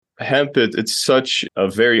Hemp, it's such a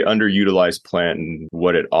very underutilized plant and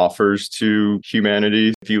what it offers to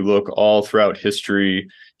humanity. If you look all throughout history,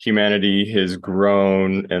 humanity has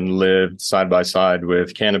grown and lived side by side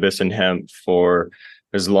with cannabis and hemp for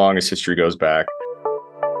as long as history goes back.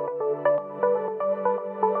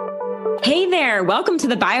 Hey there. Welcome to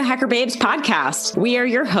the Biohacker Babes podcast. We are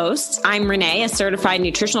your hosts. I'm Renee, a certified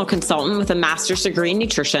nutritional consultant with a master's degree in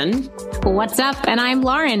nutrition. What's up? And I'm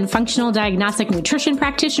Lauren, functional diagnostic nutrition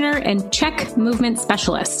practitioner and check movement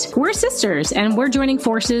specialist. We're sisters, and we're joining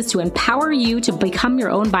forces to empower you to become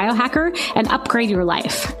your own biohacker and upgrade your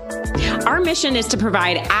life. Our mission is to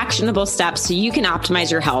provide actionable steps so you can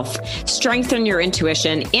optimize your health, strengthen your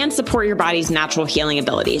intuition, and support your body's natural healing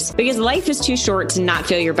abilities. Because life is too short to not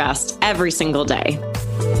feel your best every single day.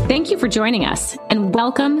 Thank you for joining us, and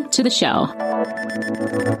welcome to the show.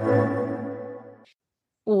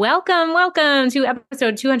 Welcome to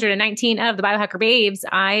episode 219 of the Biohacker Babes.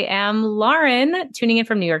 I am Lauren, tuning in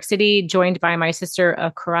from New York City, joined by my sister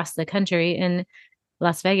across the country in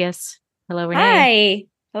Las Vegas. Hello, Renee. Hi.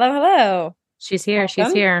 Hello. She's here. Welcome.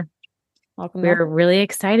 She's here. Welcome. We're really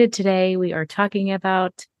excited today. We are talking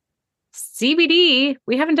about CBD.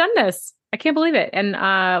 We haven't done this. I can't believe it.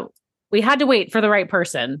 And we had to wait for the right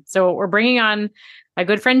person. So we're bringing on my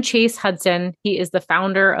good friend, Chase Hudson. He is the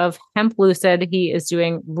founder of HempLucid. He is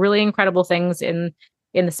doing really incredible things in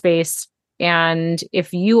the space. And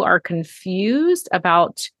if you are confused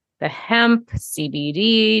about the hemp,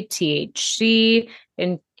 CBD, THC,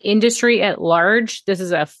 and industry at large, this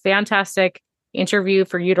is a fantastic interview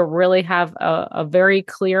for you to really have a very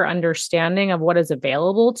clear understanding of what is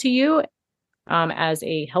available to you as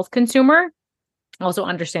a health consumer. Also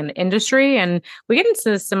understand the industry, and we get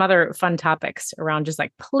into some other fun topics around just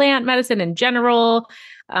like plant medicine in general,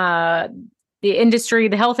 the industry,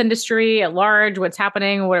 the health industry at large, what's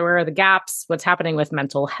happening, where are the gaps, what's happening with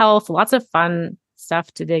mental health, lots of fun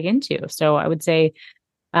stuff to dig into. So I would say,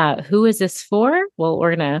 who is this for? Well,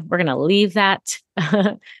 we're gonna leave that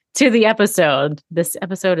to the episode. This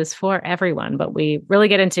episode is for everyone, but we really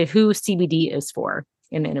get into who CBD is for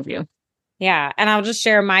in the interview. Yeah. And I'll just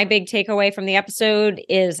share my big takeaway from the episode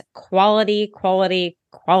is quality.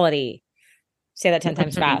 Say that 10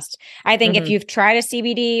 times fast. I think if you've tried a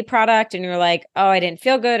CBD product and you're like, oh, I didn't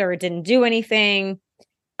feel good or it didn't do anything,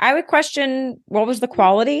 I would question, what was the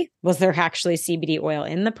quality? Was there actually CBD oil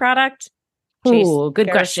in the product? Ooh, good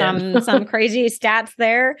question. Some crazy stats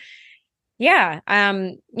there. Yeah.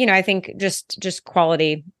 I think just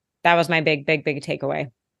quality. That was my big takeaway.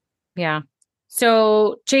 Yeah.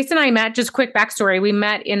 So Chase and I met, just quick backstory. We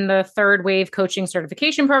met in the Third Wave Coaching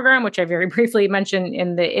Certification Program, which I very briefly mentioned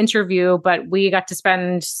in the interview, but we got to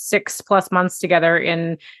spend 6+ months together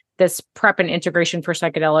in this prep and integration for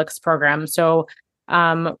psychedelics program. So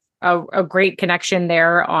a great connection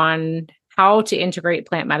there on how to integrate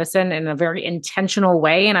plant medicine in a very intentional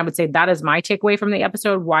way. And I would say that is my takeaway from the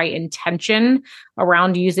episode, why intention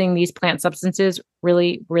around using these plant substances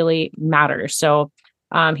really, really matters. So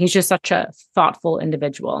he's just such a thoughtful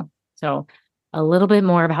individual. So a little bit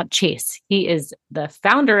more about Chase. He is the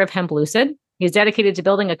founder of HempLucid. He's dedicated to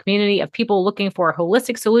building a community of people looking for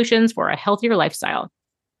holistic solutions for a healthier lifestyle.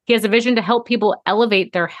 He has a vision to help people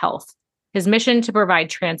elevate their health. His mission to provide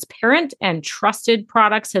transparent and trusted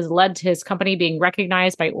products has led to his company being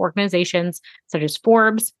recognized by organizations such as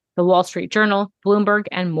Forbes, the Wall Street Journal, Bloomberg,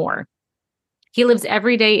 and more. He lives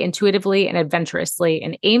every day intuitively and adventurously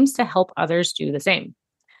and aims to help others do the same.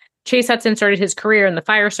 Chase Hudson started his career in the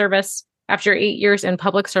fire service. After 8 years in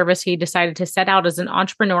public service, he decided to set out as an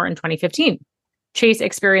entrepreneur in 2015. Chase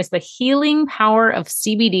experienced the healing power of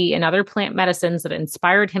CBD and other plant medicines that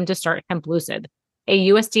inspired him to start HempLucid, a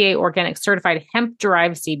USDA organic certified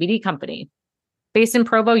hemp-derived CBD company. Based in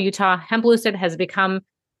Provo, Utah, HempLucid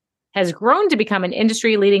has grown to become an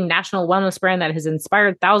industry-leading national wellness brand that has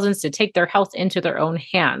inspired thousands to take their health into their own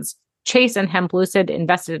hands. Chase and HempLucid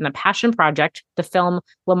invested in a passion project, the film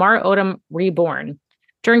Lamar Odom Reborn.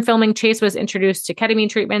 During filming, Chase was introduced to ketamine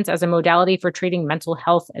treatments as a modality for treating mental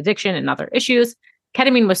health, addiction, and other issues.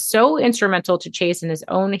 Ketamine was so instrumental to Chase in his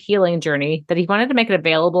own healing journey that he wanted to make it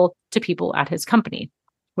available to people at his company.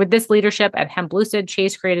 With this leadership at HempLucid,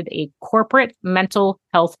 Chase created a corporate mental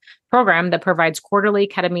health program that provides quarterly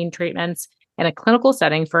ketamine treatments in a clinical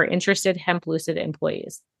setting for interested HempLucid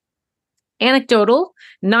employees. Anecdotal,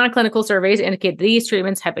 non-clinical surveys indicate these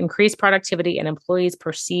treatments have increased productivity and employees'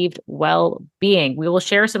 perceived well-being. We will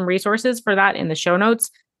share some resources for that in the show notes,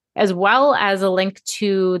 as well as a link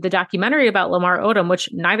to the documentary about Lamar Odom, which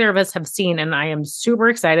neither of us have seen. And I am super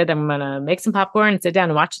excited. I'm going to make some popcorn and sit down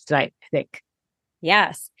and watch it tonight, I think.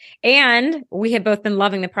 Yes. And we have both been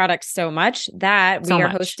loving the product so much that we are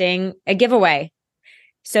hosting a giveaway.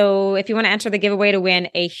 So if you want to enter the giveaway to win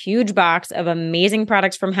a huge box of amazing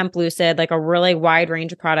products from HempLucid, like a really wide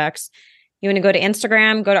range of products, you want to go to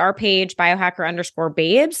Instagram, go to our page,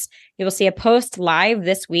 biohacker_babes. You will see a post live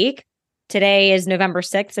this week. Today is November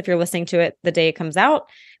 6th. If you're listening to it the day it comes out,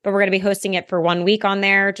 but we're going to be hosting it for 1 week on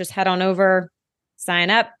there. Just head on over, sign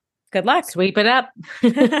up. Good luck. Sweep it up.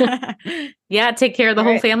 Yeah, take care of the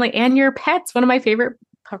whole family and your pets. One of my favorite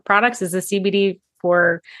products is the CBD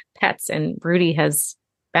for pets, and Rudy has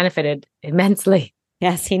benefited immensely.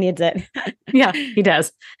 Yes, he needs it. Yeah, he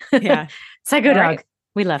does. Yeah. Psycho dog. Right.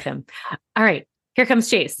 We love him. All right, here comes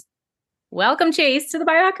Chase. Welcome, Chase, to the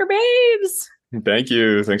Biohacker Babes. Thank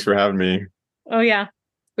you. Thanks for having me. Oh, yeah.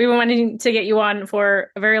 We've been wanting to get you on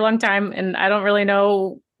for a very long time, and I don't really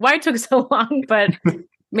know why it took so long, but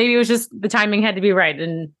maybe it was just the timing had to be right.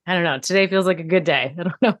 And I don't know. Today feels like a good day. I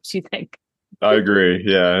don't know what you think. I agree.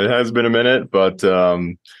 Yeah, it has been a minute, but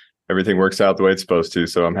everything works out the way it's supposed to.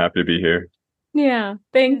 So I'm happy to be here. Yeah,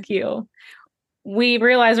 thank you. We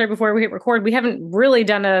realized right before we hit record, we haven't really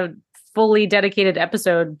done a fully dedicated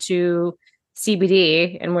episode to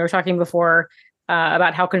CBD. And we were talking before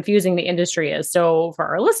about how confusing the industry is. So for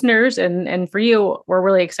our listeners and for you, we're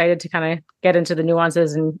really excited to kind of get into the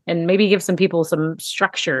nuances and maybe give some people some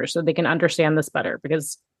structure so they can understand this better,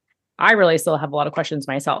 because I really still have a lot of questions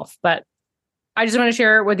myself. But I just want to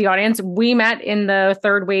share with the audience, we met in the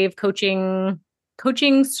third wave coaching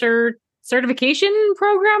certification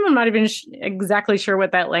program. I'm not even exactly sure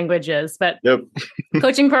what that language is, but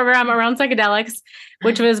coaching program around psychedelics,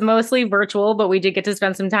 which was mostly virtual, but we did get to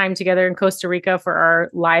spend some time together in Costa Rica for our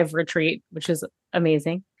live retreat, which is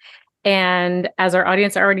amazing. And as our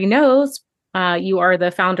audience already knows, you are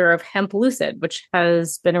the founder of HempLucid, which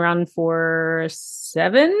has been around for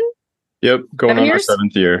 7 going on years? Our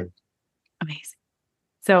 7th year. Amazing.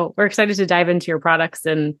 So we're excited to dive into your products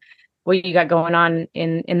and what you got going on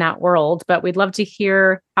in that world. But we'd love to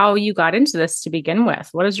hear how you got into this to begin with.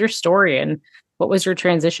 What is your story and what was your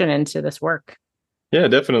transition into this work? Yeah,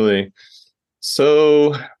 definitely.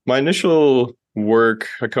 So my initial work,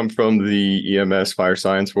 I come from the EMS fire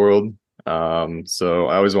science world. So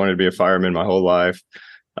I always wanted to be a fireman my whole life.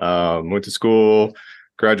 Went to school,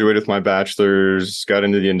 graduated with my bachelor's, got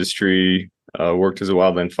into the industry, worked as a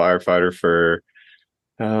wildland firefighter for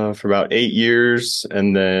about 8 years,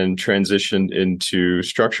 and then transitioned into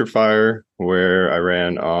structure fire, where I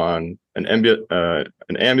ran on an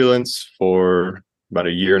ambulance for about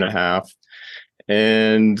a year and a half.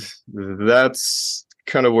 And that's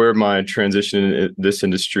kind of where my transition in this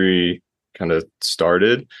industry kind of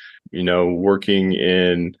started. Working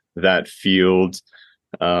in that field,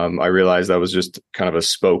 I realized I was just kind of a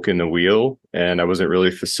spoke in the wheel, and I wasn't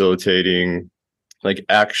really facilitating like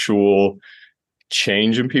actual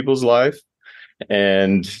change in people's life.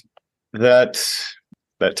 And that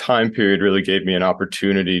time period really gave me an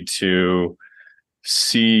opportunity to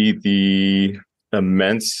see the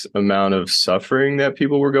immense amount of suffering that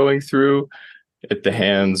people were going through at the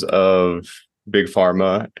hands of big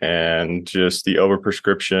pharma, and just the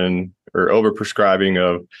overprescription or overprescribing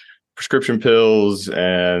of prescription pills,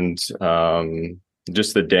 and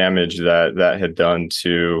just the damage that had done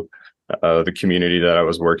to the community that I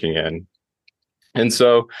was working in. And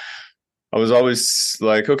so I was always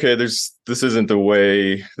like, okay, this isn't the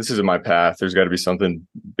way, this isn't my path. There's got to be something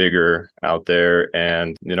bigger out there.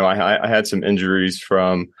 And, I had some injuries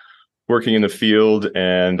from working in the field,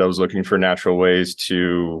 and I was looking for natural ways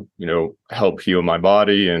to, help heal my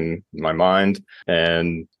body and my mind,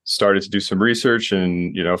 and started to do some research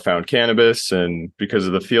and, found cannabis. And because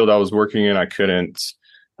of the field I was working in, I couldn't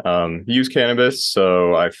use cannabis.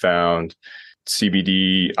 So I found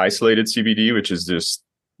CBD, isolated CBD, which is just,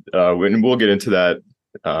 and we'll get into that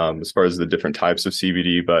as far as the different types of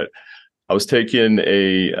CBD, but I was taking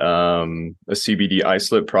a CBD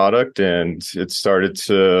isolate product, and it started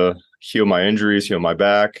to heal my injuries, heal my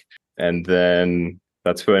back. And then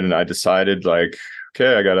that's when I decided, like,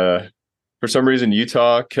 okay, for some reason,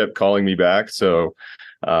 Utah kept calling me back. So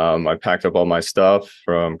I packed up all my stuff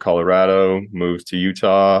from Colorado, moved to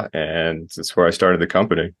Utah, and that's where I started the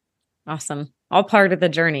company. Awesome. All part of the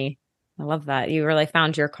journey. I love that. You really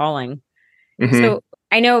found your calling. Mm-hmm. So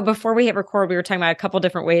I know before we hit record, we were talking about a couple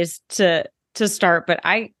different ways to start, but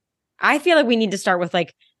I feel like we need to start with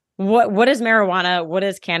like, what is marijuana? What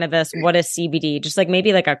is cannabis? What is CBD? Just like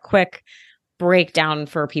maybe like a quick breakdown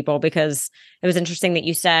for people, because it was interesting that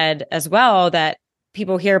you said as well that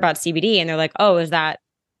people hear about CBD and they're like, oh, is that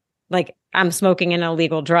like I'm smoking an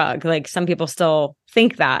illegal drug? Like some people still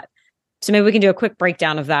think that. So maybe we can do a quick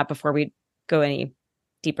breakdown of that before we go any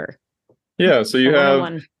deeper. Yeah, so you have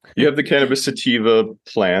 101. the cannabis sativa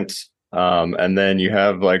plant, and then you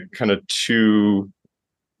have like kind of two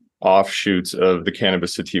offshoots of the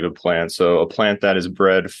cannabis sativa plant. So a plant that is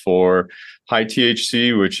bred for high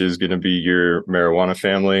THC, which is going to be your marijuana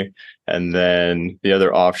family, and then the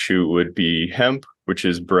other offshoot would be hemp, which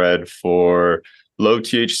is bred for low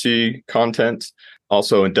THC content.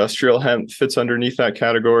 Also, industrial hemp fits underneath that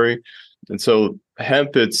category. And so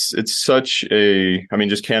hemp, it's such a, I mean,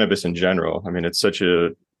 just cannabis in general. I mean, it's such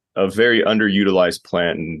a very underutilized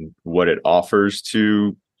plant and what it offers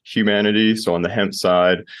to humanity. So on the hemp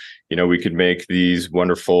side, we could make these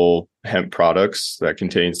wonderful hemp products that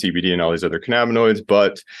contain CBD and all these other cannabinoids,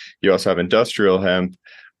 but you also have industrial hemp,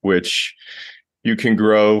 which you can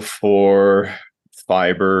grow for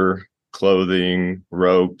fiber, clothing,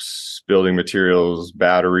 ropes, building materials,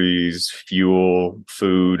 batteries, fuel,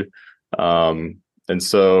 food. And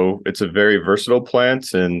so it's a very versatile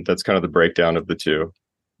plant, and that's kind of the breakdown of the two.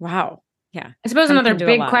 Wow. Yeah. I suppose another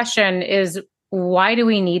big question is, why do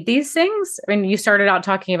we need these things? I mean, you started out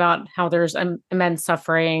talking about how there's immense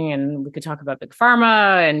suffering, and we could talk about big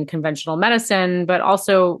pharma and conventional medicine, but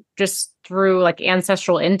also just through like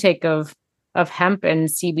ancestral intake of hemp and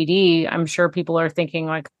CBD, I'm sure people are thinking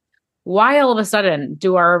like, why all of a sudden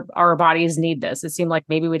do our bodies need this? It seemed like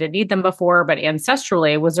maybe we didn't need them before, but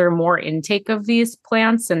ancestrally, was there more intake of these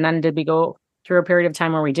plants? And then did we go through a period of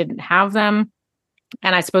time where we didn't have them?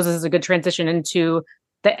 And I suppose this is a good transition into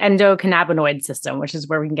the endocannabinoid system, which is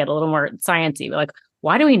where we can get a little more sciencey. Like,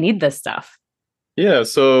 why do we need this stuff? Yeah,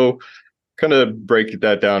 so kind of break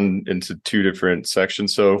that down into two different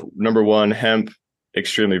sections. So number one, hemp,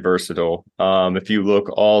 extremely versatile. If you look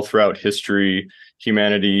all throughout history,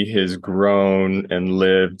 humanity has grown and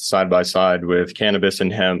lived side by side with cannabis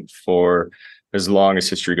and hemp for as long as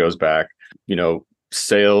history goes back.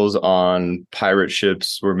 Sails on pirate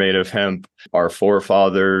ships were made of hemp. Our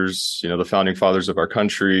forefathers, the founding fathers of our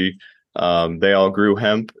country, they all grew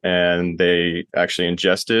hemp and they actually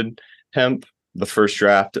ingested hemp. The first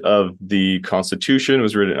draft of the Constitution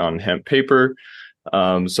was written on hemp paper.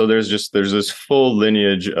 So there's this full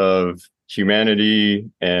lineage of humanity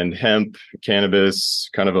and hemp, cannabis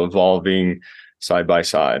kind of evolving side by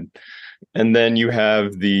side. And then you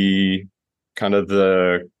have the kind of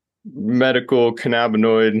the medical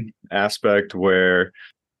cannabinoid aspect where,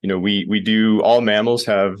 we do, all mammals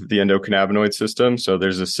have the endocannabinoid system. So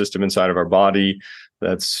there's a system inside of our body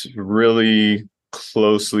that's really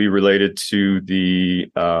closely related to the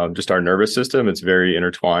just our nervous system. It's very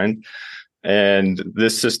intertwined. And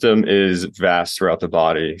this system is vast throughout the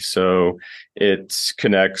body. So it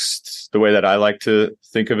connects, the way that I like to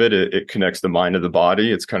think of it, it connects the mind of the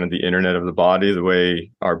body. It's kind of the internet of the body, the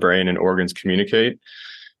way our brain and organs communicate.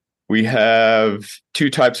 We have two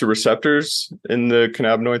types of receptors in the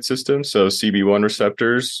cannabinoid system. So CB1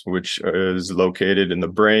 receptors, which is located in the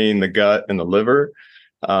brain, the gut, and the liver.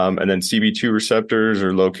 And then CB2 receptors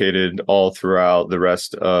are located all throughout the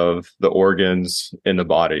rest of the organs in the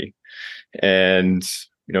body. And,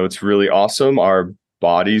 it's really awesome. Our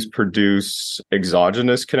bodies produce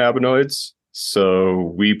exogenous cannabinoids.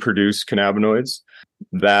 So we produce cannabinoids.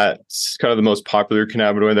 That's kind of the most popular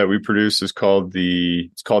cannabinoid that we produce is called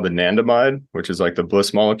it's called anandamide, which is like the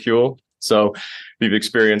bliss molecule. So if you've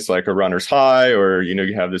experienced like a runner's high, or,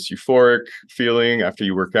 you have this euphoric feeling after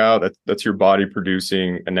you work out, that's your body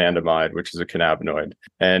producing anandamide, which is a cannabinoid.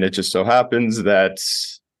 And it just so happens that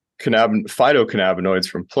phytocannabinoids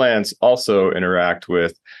from plants also interact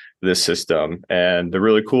with this system. And the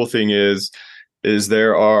really cool thing is it's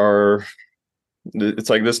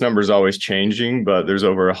like this number is always changing, but there's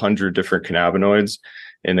over 100 different cannabinoids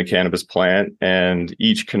in the cannabis plant, and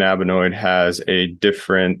each cannabinoid has a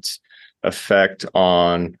different effect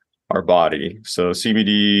on our body. So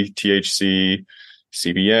CBD, THC,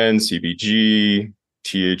 CBN, CBG,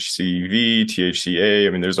 THCV, THCA. I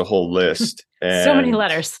mean, there's a whole list. And so many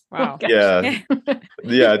letters. Wow. Yeah,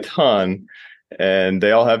 a ton. And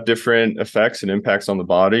they all have different effects and impacts on the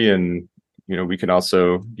body. And, we can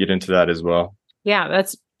also get into that as well. Yeah,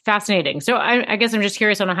 that's fascinating. So I guess I'm just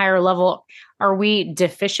curious on a higher level, are we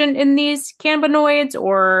deficient in these cannabinoids,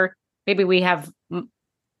 or maybe we have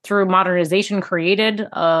through modernization created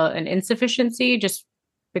an insufficiency just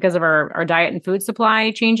because of our diet and food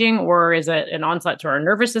supply changing, or is it an onslaught to our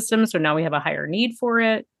nervous system? So now we have a higher need for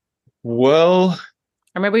it. Well,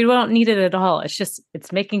 or maybe we don't need it at all.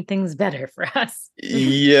 It's making things better for us.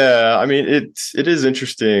 Yeah. I mean, it is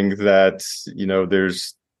interesting that,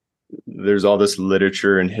 there's all this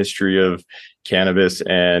literature and history of cannabis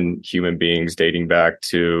and human beings dating back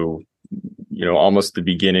to, almost the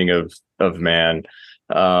beginning of man.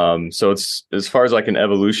 So it's, as far as like an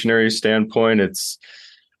evolutionary standpoint, it's,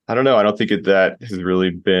 I don't know. I don't think that has really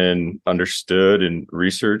been understood and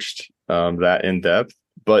researched that in depth,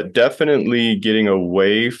 but definitely getting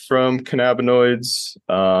away from cannabinoids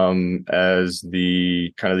as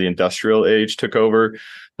the kind of the industrial age took over.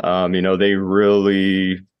 They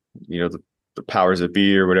really, the powers that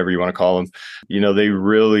be, or whatever you want to call them, they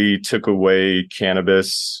really took away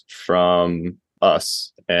cannabis from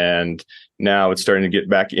us. And now it's starting to get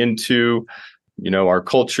back into, our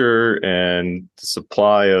culture and the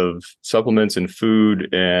supply of supplements and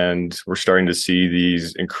food. And we're starting to see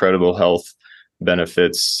these incredible health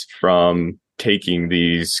benefits from taking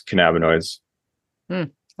these cannabinoids. I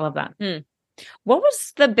love that. What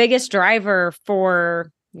was the biggest driver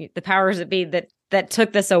for the powers that be that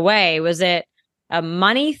took this away? Was it a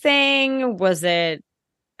money thing? Was it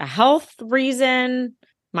a health reason?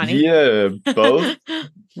 Money? Yeah, both.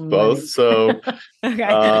 Both. So,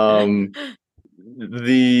 okay.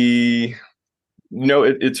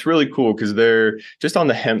 It's really cool because they're just on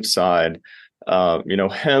the hemp side.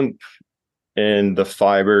 Hemp and the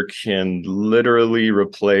fiber can literally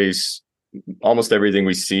replace almost everything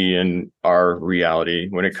we see in our reality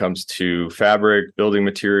when it comes to fabric, building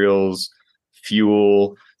materials,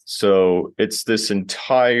 fuel. So it's this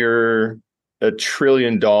entire $1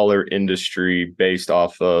 trillion industry based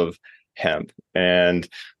off of hemp. And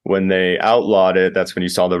when they outlawed it, that's when you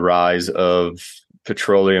saw the rise of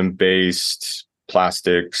petroleum-based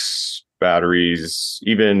plastics, batteries,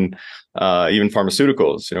 even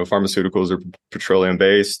pharmaceuticals. Pharmaceuticals are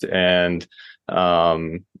petroleum-based, and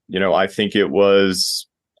I think it was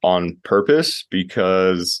on purpose,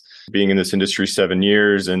 because being in this industry 7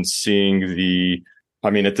 years and seeing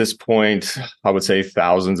at this point, I would say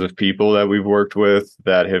thousands of people that we've worked with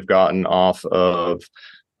that have gotten off of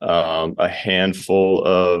a handful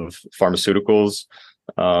of pharmaceuticals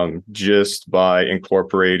just by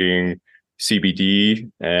incorporating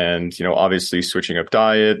CBD and, obviously switching up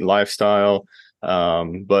diet and lifestyle.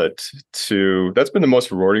 That's been the most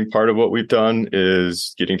rewarding part of what we've done,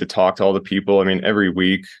 is getting to talk to all the people. Every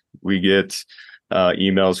week we get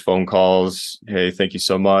emails, phone calls. Hey, thank you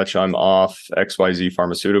so much. I'm off XYZ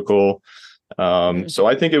pharmaceutical. So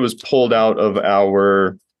I think it was pulled out of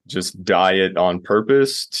our just diet on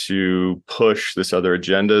purpose to push this other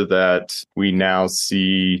agenda that we now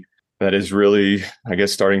see that is really, I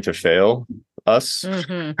guess, starting to fail us.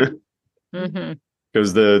 Mm-hmm.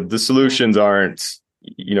 Because the solutions aren't,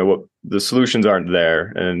 the solutions aren't there.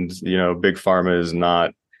 And, big pharma is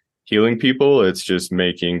not healing people. It's just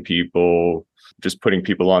putting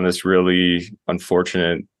people on this really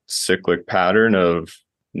unfortunate cyclic pattern of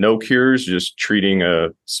no cures, just treating a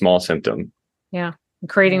small symptom. Yeah.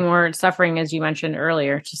 Creating more suffering, as you mentioned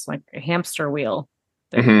earlier, just like a hamster wheel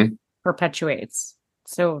that perpetuates.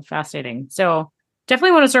 So fascinating. So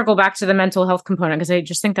definitely want to circle back to the mental health component, because I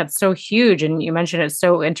just think that's so huge. And you mentioned it's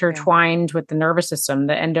so intertwined with the nervous system,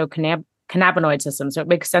 the endocannabinoid system. So it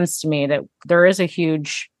makes sense to me that there is a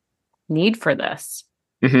huge need for this.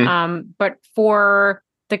 But for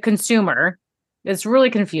the consumer, it's really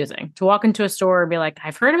confusing to walk into a store and be like,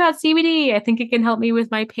 I've heard about CBD. I think it can help me with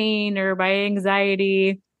my pain or my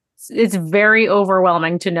anxiety. It's very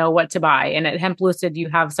overwhelming to know what to buy. And at HempLucid, you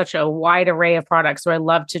have such a wide array of products. So I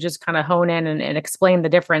love to just kind of hone in and explain the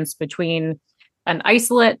difference between an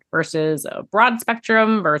isolate versus a broad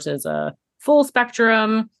spectrum versus a full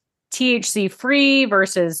spectrum, THC free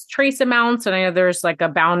versus trace amounts. And I know there's like a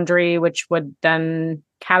boundary, which would then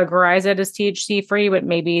categorize it as THC free, but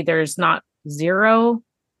maybe there's not zero.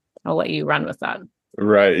 I'll let you run with that.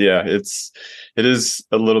 Right. Yeah. It is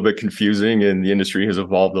a little bit confusing, and the industry has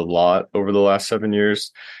evolved a lot over the last 7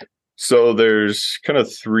 years. So there's kind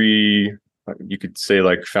of three, you could say,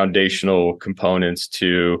 like foundational components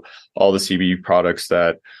to all the CBD products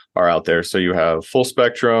that are out there. So you have full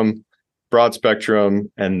spectrum, broad spectrum,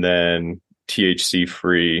 and then THC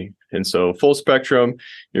free. And so full spectrum,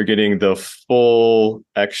 you're getting the full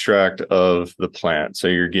extract of the plant. So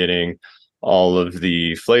you're getting all of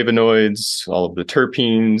the flavonoids, all of the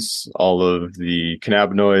terpenes, all of the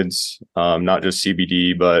cannabinoids, not just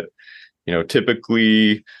CBD, but,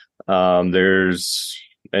 typically there's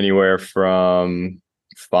anywhere from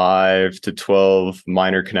 5 to 12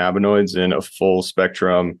 minor cannabinoids in a full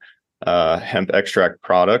spectrum hemp extract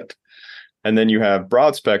product. And then you have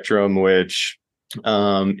broad spectrum, which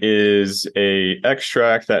is a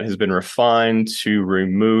extract that has been refined to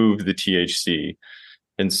remove the THC.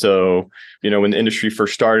 And so, when the industry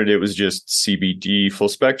first started, it was just CBD full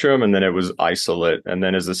spectrum, and then it was isolate. And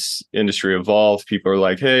then as this industry evolved, people are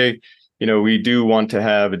like, hey, we do want to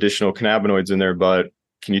have additional cannabinoids in there, but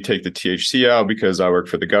can you take the THC out because I work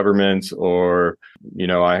for the government, or,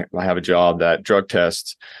 I have a job that drug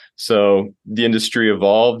tests. So the industry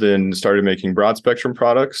evolved and started making broad spectrum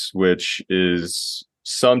products, which is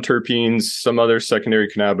some terpenes, some other secondary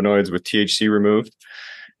cannabinoids with THC removed.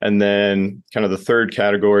 And then kind of the third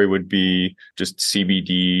category would be just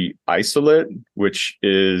CBD isolate, which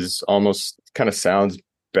is almost kind of sounds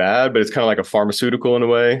bad, but it's kind of like a pharmaceutical in a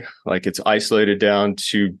way. Like it's isolated down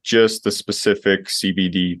to just the specific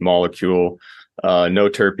CBD molecule, no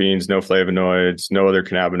terpenes, no flavonoids, no other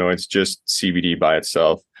cannabinoids, just CBD by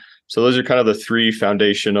itself. So those are kind of the three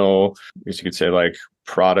foundational, I guess you could say, like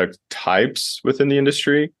product types within the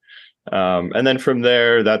industry. And then from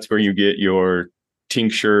there, that's where you get your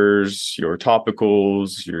tinctures, your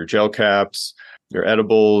topicals, your gel caps, your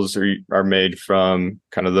edibles are made from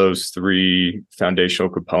kind of those three foundational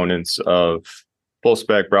components of full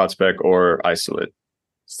spec, broad spec, or isolate.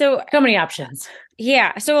 So many options.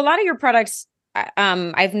 Yeah. So a lot of your products,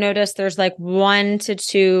 I've noticed there's like 1 to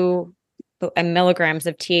 2 milligrams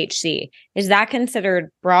of THC. Is that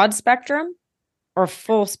considered broad spectrum or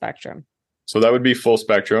full spectrum? So that would be full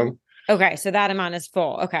spectrum. Okay. So that amount is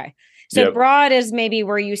full. Okay. So broad is maybe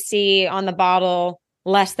where you see on the bottle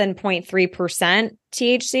less than 0.3%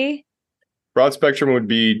 THC. Broad spectrum would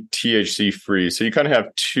be THC free. So you kind of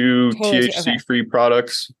have two THC free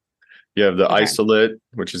products. You have the isolate,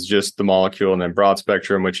 which is just the molecule, and then broad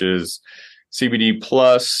spectrum, which is CBD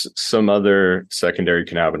plus some other secondary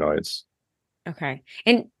cannabinoids. Okay.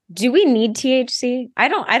 And do we need THC? I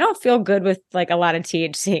don't feel good with like a lot of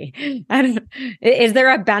THC. Is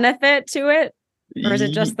there a benefit to it? Or is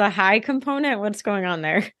it just the high component? What's going on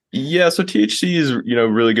there? Yeah, so THC is,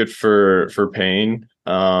 really good for pain.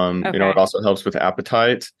 It also helps with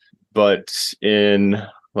appetite. But in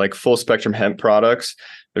like full spectrum hemp products,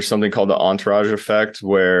 there's something called the entourage effect,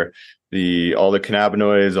 where all the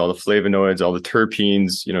cannabinoids, all the flavonoids, all the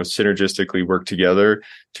terpenes, synergistically work together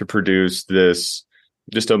to produce this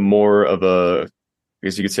just a more of a, I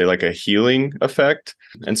guess you could say, like a healing effect.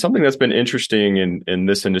 And something that's been interesting in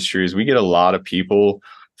this industry is we get a lot of people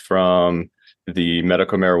from the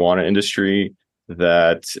medical marijuana industry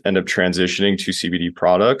that end up transitioning to CBD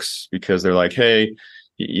products because they're like, hey,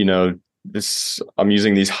 I'm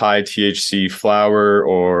using these high THC flower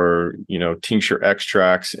or, tincture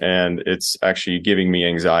extracts, and it's actually giving me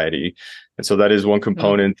anxiety. And so that is one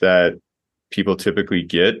component that people typically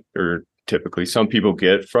get, or typically some people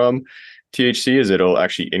get from THC, is it'll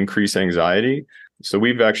actually increase anxiety. So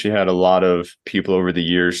we've actually had a lot of people over the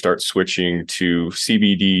years start switching to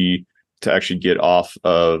CBD to actually get off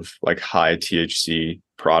of like high THC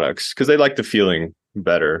products because they like the feeling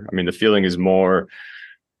better. I mean, the feeling is more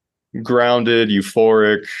grounded,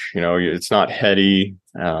 euphoric, it's not heady.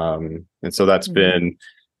 And so that's been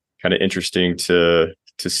kind of interesting to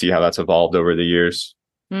see how that's evolved over the years.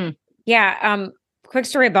 Yeah. Quick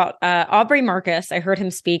story about Aubrey Marcus. I heard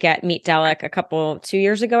him speak at Meet Delic 2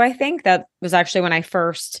 years ago, I think. That was actually when I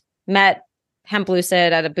first met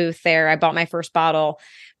HempLucid at a booth there. I bought my first bottle.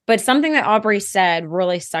 But something that Aubrey said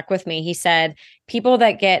really stuck with me. He said, people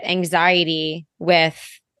that get anxiety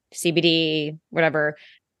with CBD, whatever,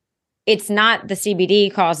 it's not the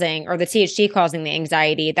CBD causing or the THC causing the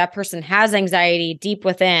anxiety. That person has anxiety deep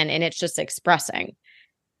within and it's just expressing.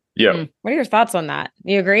 Yeah. What are your thoughts on that?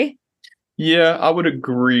 You agree? Yeah, I would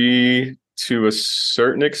agree to a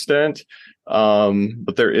certain extent.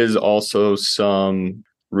 But there is also some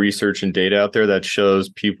research and data out there that shows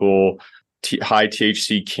people high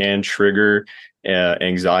THC can trigger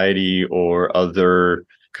anxiety or other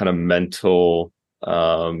kind of mental,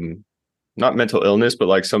 not mental illness, but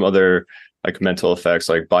like some other like mental effects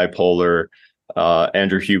like bipolar.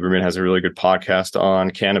 Andrew Huberman has a really good podcast on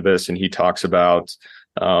cannabis, and he talks about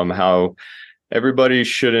how everybody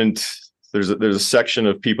shouldn't, there's a section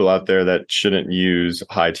of people out there that shouldn't use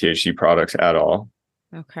high THC products at all.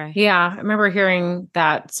 Okay. Yeah, I remember hearing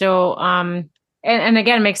that. So, and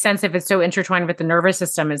again, it makes sense if it's so intertwined with the nervous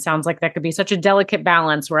system. It sounds like that could be such a delicate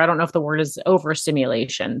balance where I don't know if the word is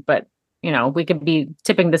overstimulation, but we could be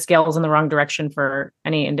tipping the scales in the wrong direction for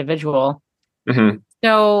any individual. Mm-hmm.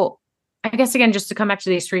 So I guess, again, just to come back to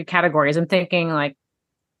these three categories, I'm thinking like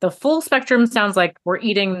the full spectrum sounds like we're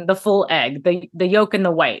eating the full egg, the yolk and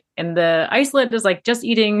the white, and the isolate is like just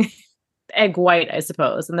eating egg white, I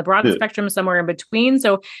suppose. And the broad spectrum is somewhere in between.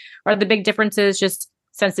 So are the big differences just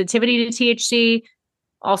sensitivity to THC?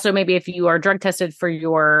 Also, maybe if you are drug tested for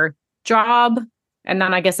your job, and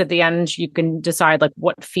then I guess at the end, you can decide like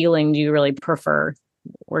what feeling do you really prefer,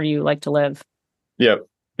 where you like to live. Yep.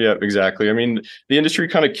 Yeah, exactly. I mean, the industry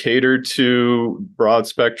kind of catered to broad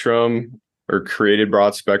spectrum or created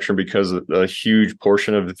broad spectrum because a huge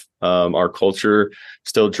portion of our culture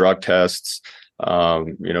still drug tests,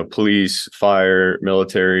 police, fire,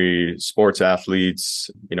 military, sports athletes,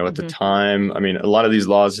 at the time. I mean, a lot of these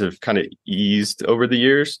laws have kind of eased over the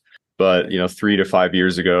years, but, 3 to 5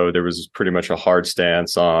 years ago, there was pretty much a hard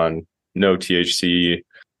stance on no THC.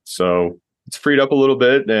 So it's freed up a little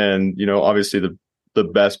bit. And, obviously the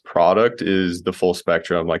best product is the full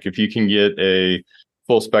spectrum. Like if you can get a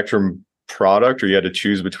full spectrum product or you had to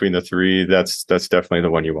choose between the three, that's definitely the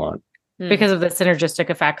one you want. Because of the synergistic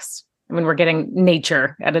effects when we're getting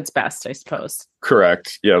nature at its best, I suppose.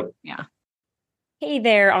 Correct. Yep. Yeah. Hey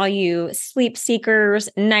there, all you sleep seekers,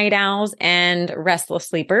 night owls, and restless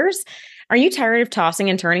sleepers. Are you tired of tossing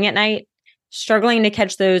and turning at night? Struggling to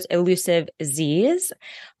catch those elusive Z's?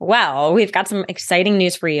 Well, we've got some exciting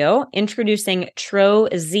news for you. Introducing Tro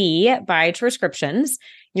Z by Troscriptions,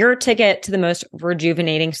 your ticket to the most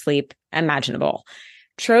rejuvenating sleep imaginable.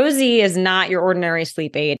 Tro Z is not your ordinary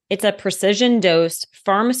sleep aid. It's a precision-dosed,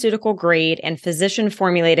 pharmaceutical-grade, and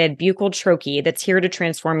physician-formulated buccal troche that's here to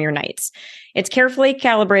transform your nights. It's carefully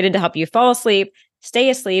calibrated to help you fall asleep, stay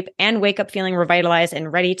asleep, and wake up feeling revitalized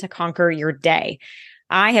and ready to conquer your day.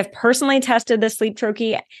 I have personally tested the sleep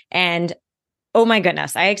troche, and oh my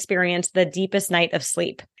goodness, I experienced the deepest night of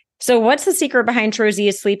sleep. So what's the secret behind Tro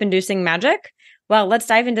Z's sleep-inducing magic? Well, let's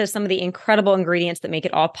dive into some of the incredible ingredients that make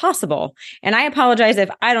it all possible. And I apologize if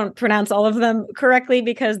I don't pronounce all of them correctly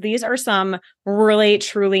because these are some really,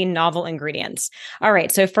 truly novel ingredients. All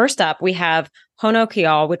right, so first up, we have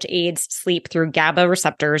Honokiol, which aids sleep through GABA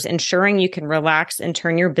receptors, ensuring you can relax and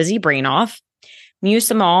turn your busy brain off.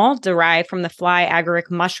 Mucimol, derived from the fly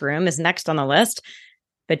agaric mushroom, is next on the list.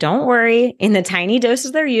 But don't worry, in the tiny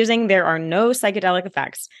doses they're using, there are no psychedelic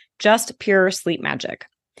effects, just pure sleep magic.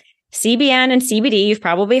 CBN and CBD, you've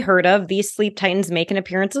probably heard of. These sleep titans make an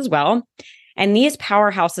appearance as well. And these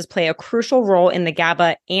powerhouses play a crucial role in the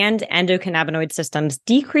GABA and endocannabinoid systems,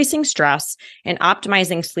 decreasing stress and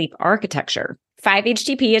optimizing sleep architecture.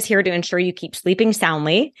 5-HTP is here to ensure you keep sleeping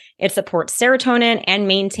soundly. It supports serotonin and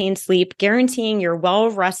maintains sleep, guaranteeing you're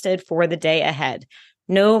well-rested for the day ahead.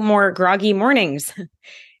 No more groggy mornings.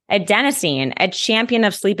 Adenosine, a champion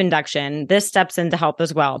of sleep induction, this steps in to help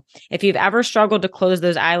as well. If you've ever struggled to close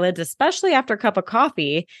those eyelids, especially after a cup of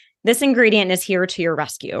coffee, this ingredient is here to your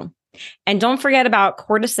rescue. And don't forget about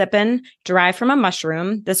cordycepin, derived from a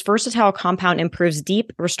mushroom. This versatile compound improves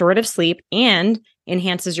deep restorative sleep and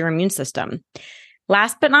enhances your immune system.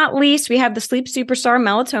 Last but not least, we have the sleep superstar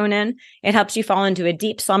melatonin. It helps you fall into a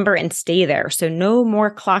deep slumber and stay there, so no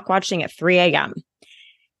more clock watching at 3 a.m.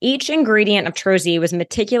 Each ingredient of Tro Z was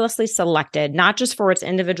meticulously selected, not just for its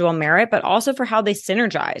individual merit, but also for how they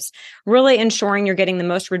synergize, really ensuring you're getting the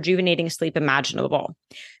most rejuvenating sleep imaginable.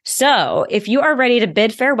 So if you are ready to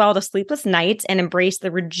bid farewell to sleepless nights and embrace the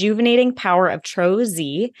rejuvenating power of Tro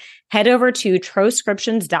Z, head over to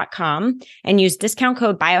troscriptions.com and use discount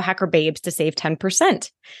code BiohackerBabes to save 10%.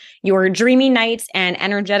 Your dreamy nights and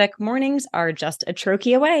energetic mornings are just a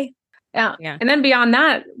troche away. Yeah. And then beyond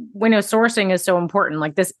that, we know sourcing is so important.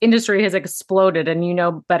 Like this industry has exploded and you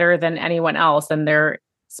know better than anyone else. And there's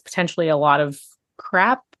potentially a lot of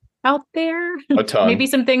crap out there. A ton. Maybe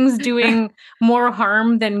some things doing more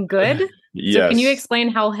harm than good. Yes. So can you explain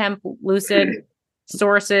how HempLucid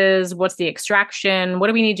sources? What's the extraction? What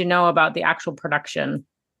do we need to know about the actual production?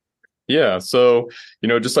 Yeah. So,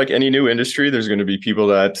 just like any new industry, there's going to be people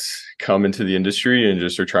that come into the industry and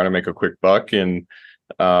just are trying to make a quick buck. And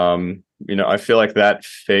I feel like that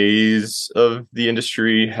phase of the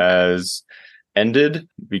industry has ended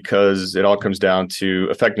because it all comes down to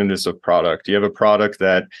effectiveness of product. You have a product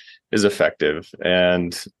that is effective.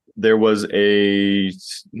 And there was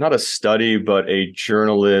not a study, but a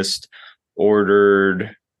journalist ordered, I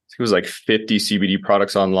think it was like 50 CBD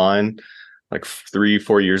products online, like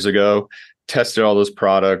 3-4 years ago, tested all those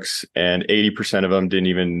products and 80% of them didn't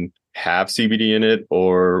even have CBD in it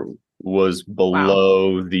or was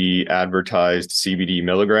below the advertised CBD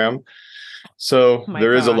milligram. So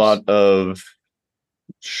there is a lot of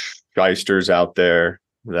shysters out there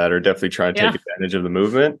that are definitely trying to take advantage of the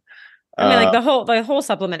movement. I mean, like the whole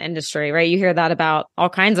supplement industry, right? You hear that about all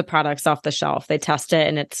kinds of products off the shelf. They test it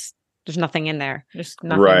and there's nothing in there. There's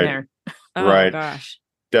nothing there. Oh my gosh.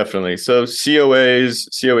 Definitely. So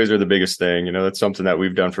COAs are the biggest thing. That's something that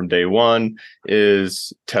we've done from day one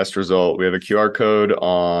is test result. We have a QR code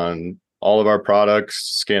on all of our products.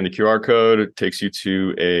 Scan the QR code. It takes you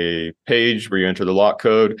to a page where you enter the lot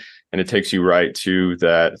code and it takes you right to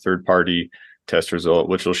that third-party test result,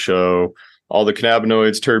 which will show all the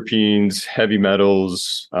cannabinoids, terpenes, heavy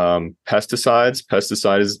metals, pesticides.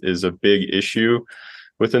 Pesticide is a big issue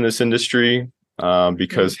within this industry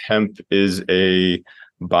because hemp is a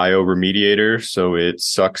bioremediator. So it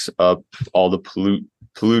sucks up all the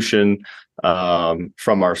pollution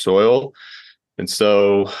from our soil. And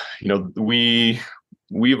so,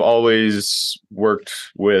 we've always worked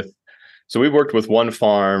with, we've worked with one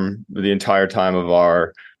farm the entire time of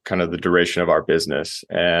our kind of the duration of our business.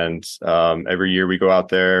 And every year we go out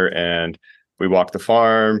there and we walk the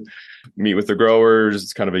farm, meet with the growers.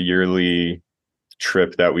 It's kind of a yearly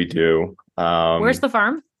trip that we do. Where's the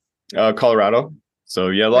farm? Colorado. So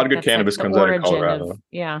yeah, a lot of good cannabis like comes out of Colorado.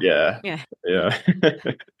 Yeah.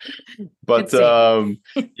 But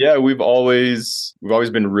yeah, we've always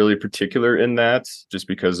been really particular in that, just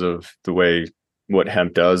because of the way what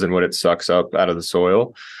hemp does and what it sucks up out of the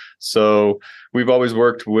soil. So we've always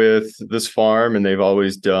worked with this farm, and they've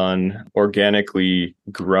always done organically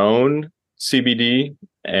grown CBD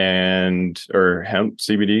or hemp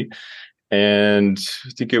CBD. And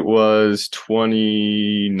I think it was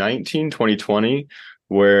 2019, 2020,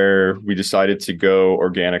 where we decided to go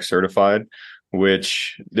organic certified,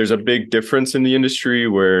 which there's a big difference in the industry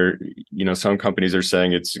where, some companies are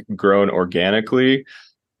saying it's grown organically,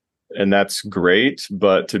 and that's great.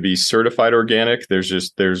 But to be certified organic,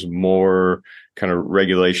 there's more kind of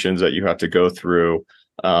regulations that you have to go through.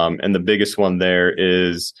 And the biggest one there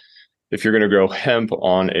is, if you're going to grow hemp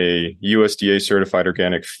on a USDA certified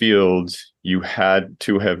organic field, you had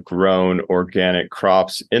to have grown organic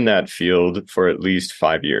crops in that field for at least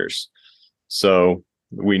 5 years. So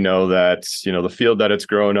we know that, the field that it's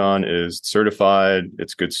grown on is certified,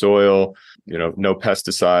 it's good soil, no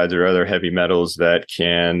pesticides or other heavy metals that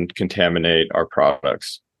can contaminate our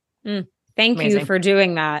products. Thank you for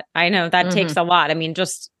doing that. I know that takes a lot. I mean,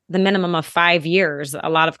 just the minimum of 5 years, a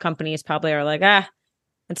lot of companies probably are like,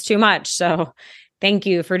 it's too much. So thank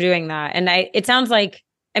you for doing that. And it sounds like,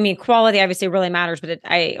 quality obviously really matters, but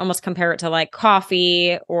I almost compare it to like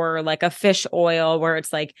coffee or like a fish oil, where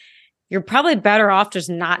it's like, you're probably better off just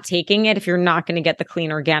not taking it if you're not going to get the clean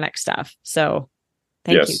organic stuff. So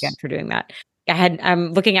thank you again for doing that.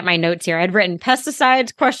 I'm looking at my notes here. I had written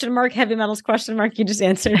pesticides, ? Heavy metals, ? You just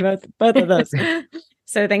answered both of those.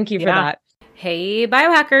 So thank you for that. Hey,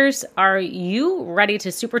 biohackers, are you ready to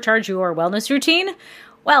supercharge your wellness routine?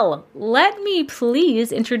 Well, let me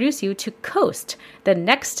please introduce you to Coast, the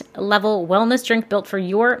next level wellness drink built for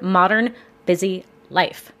your modern, busy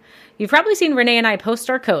life. You've probably seen Renee and I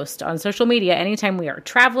post our Coast on social media anytime we are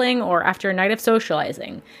traveling or after a night of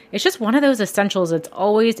socializing. It's just one of those essentials that's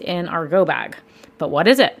always in our go bag. But what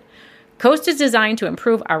is it? Coast is designed to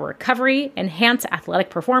improve our recovery, enhance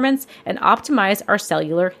athletic performance, and optimize our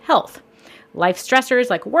cellular health. Life stressors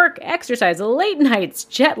like work, exercise, late nights,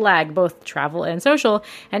 jet lag, both travel and social,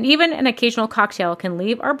 and even an occasional cocktail can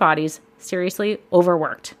leave our bodies seriously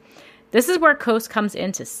overworked. This is where Coast comes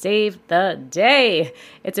in to save the day.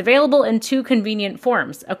 It's available in 2 convenient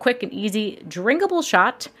forms, a quick and easy drinkable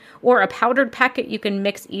shot or a powdered packet you can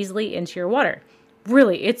mix easily into your water.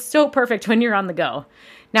 Really, it's so perfect when you're on the go.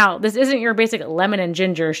 Now, this isn't your basic lemon and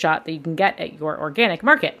ginger shot that you can get at your organic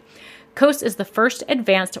market. Coast is the first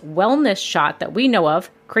advanced wellness shot that we know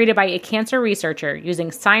of, created by a cancer researcher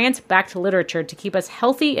using science-backed literature to keep us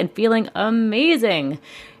healthy and feeling amazing.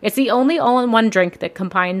 It's the only all-in-one drink that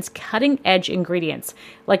combines cutting-edge ingredients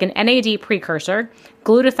like an NAD precursor,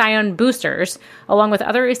 glutathione boosters, along with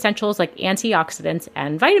other essentials like antioxidants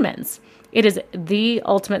and vitamins. It is the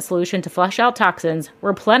ultimate solution to flush out toxins,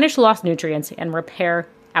 replenish lost nutrients, and repair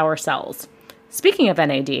our cells. Speaking of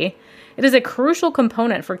NAD, it is a crucial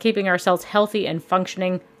component for keeping our cells healthy and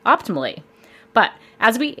functioning optimally. But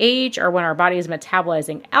as we age or when our body is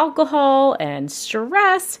metabolizing alcohol and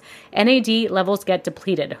stress, NAD levels get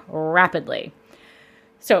depleted rapidly.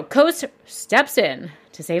 So Coast steps in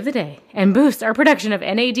to save the day and boost our production of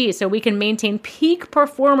NAD so we can maintain peak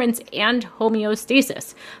performance and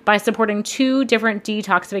homeostasis by supporting 2 different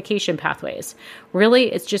detoxification pathways.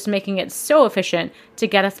 Really, it's just making it so efficient to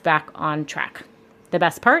get us back on track. The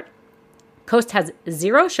best part? Coast has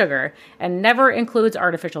 0 sugar and never includes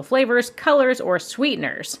artificial flavors, colors, or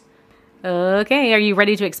sweeteners. Okay, are you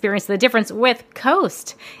ready to experience the difference with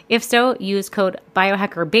Coast? If so, use code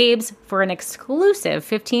BiohackerBabes for an exclusive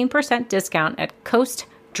 15% discount at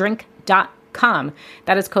coastdrink.com.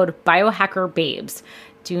 That is code BiohackerBabes.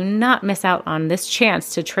 Do not miss out on this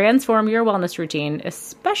chance to transform your wellness routine,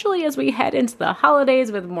 especially as we head into the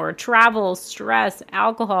holidays with more travel, stress,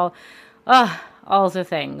 alcohol, all the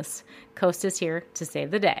things. Coast is here to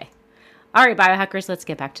save the day. All right, biohackers, let's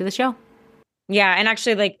get back to the show. Yeah, and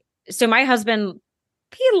actually, so my husband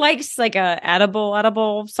he likes like a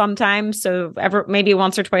edible sometimes. So maybe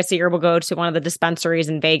once or twice a year, we'll go to one of the dispensaries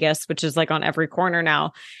in Vegas, which is like on every corner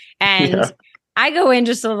now. And I go in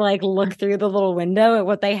just to like look through the little window at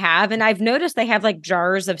what they have. And I've noticed they have like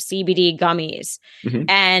jars of CBD gummies.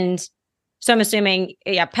 And so I'm assuming,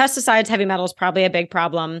 pesticides, heavy metals, probably a big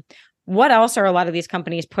problem. What else are a lot of these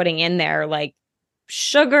companies putting in there? Like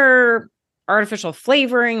sugar, artificial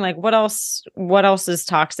flavoring, like what else is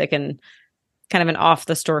toxic and kind of an off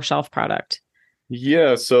the store shelf product?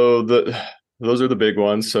 Yeah, so those are the big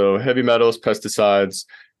ones. So heavy metals, pesticides,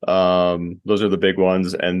 those are the big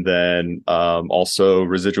ones, and then also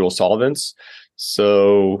residual solvents.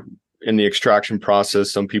 So in the extraction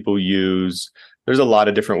process, some people there's a lot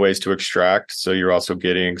of different ways to extract. So you're also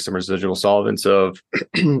getting some residual solvents of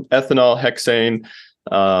ethanol, hexane.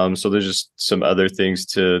 So there's just some other things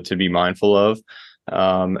to be mindful of.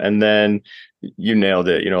 And then you nailed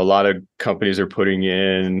it. A lot of companies are putting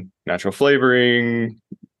in natural flavoring.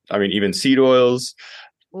 I mean, even seed oils,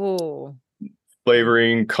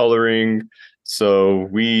 flavoring, coloring. So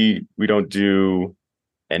we don't do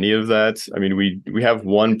any of that. I mean, we have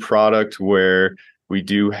one product where we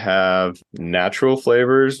do have natural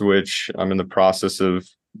flavors, which I'm in the process of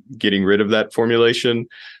getting rid of that formulation.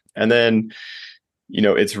 And then,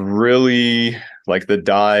 it's really like the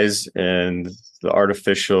dyes and the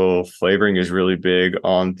artificial flavoring is really big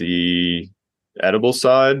on the edible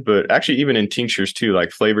side, but actually even in tinctures too,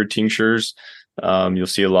 like flavored tinctures, you'll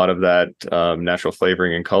see a lot of that natural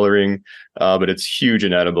flavoring and coloring, but it's huge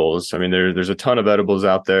in edibles. I mean, there's a ton of edibles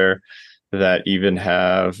out there that even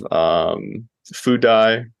have food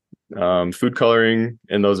dye, food coloring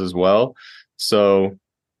in those as well. So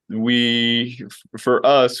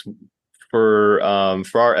for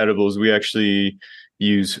our edibles, we actually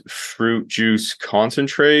use fruit juice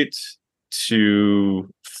concentrate to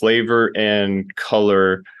flavor and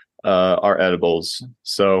color our edibles.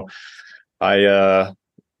 So I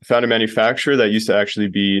found a manufacturer that used to actually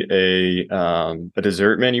be a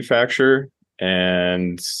dessert manufacturer,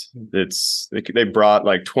 and they brought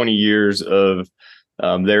like 20 years of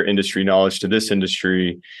their industry knowledge to this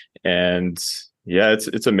industry, and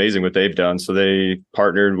it's amazing what they've done. So they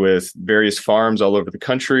partnered with various farms all over the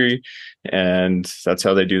country, and that's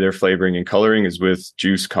how they do their flavoring and coloring is with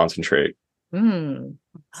juice concentrate. Awesome.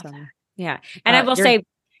 Yeah. And I will say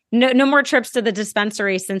no more trips to the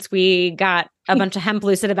dispensary since we got a bunch of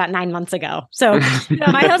HempLucid about 9 months ago. So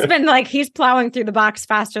my husband, like, he's plowing through the box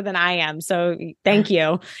faster than I am. So thank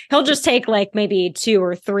you. He'll just take like maybe 2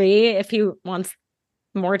 or 3 if he wants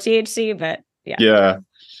more THC, but yeah.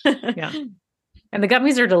 And the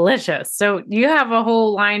gummies are delicious. So you have a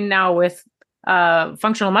whole line now with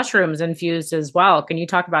functional mushrooms infused as well. Can you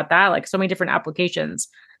talk about that? Like so many different applications,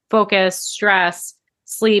 focus, stress,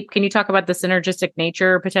 sleep. Can you talk about the synergistic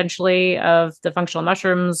nature potentially of the functional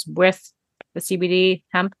mushrooms with the CBD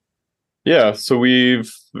hemp? Yeah. So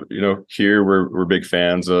we've, here we're big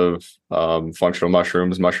fans of functional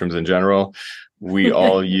mushrooms in general. We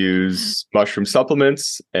all use mushroom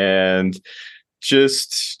supplements, and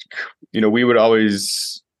just, we would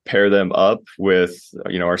always pair them up with,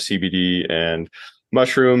 our CBD and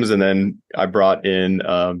mushrooms. And then I brought in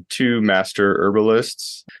 2 master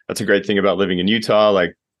herbalists. That's a great thing about living in Utah.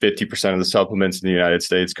 Like 50% of the supplements in the United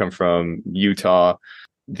States come from Utah.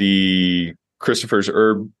 The Christopher's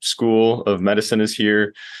Herb School of Medicine is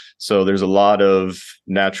here. So there's a lot of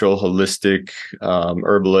natural, holistic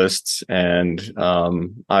herbalists. And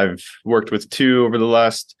I've worked with 2 over the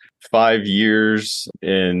last 5 years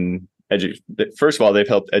in first of all, they've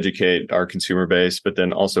helped educate our consumer base, but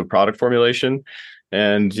then also product formulation.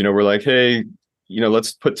 And, we're like, hey,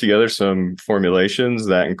 let's put together some formulations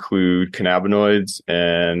that include cannabinoids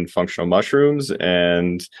and functional mushrooms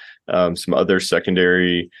and some other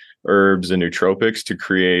secondary herbs and nootropics to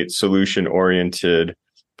create solution-oriented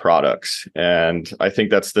products. And I think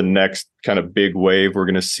that's the next kind of big wave we're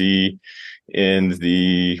going to see in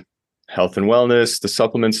the health and wellness, the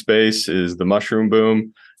supplement space, is the mushroom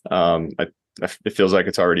boom. It feels like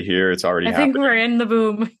it's already here. It's already happening. I think we're in the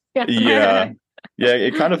boom. Yeah.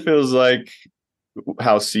 It kind of feels like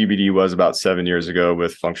how CBD was about 7 years ago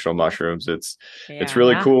with functional mushrooms. It's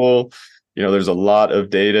really cool. There's a lot of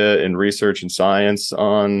data and research and science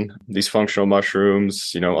on these functional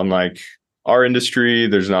mushrooms. Unlike our industry,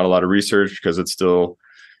 there's not a lot of research because it's still,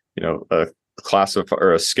 a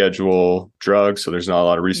or a schedule drug. So there's not a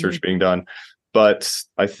lot of research being done. But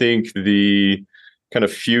I think the kind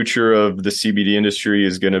of future of the CBD industry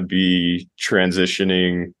is going to be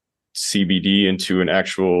transitioning CBD into an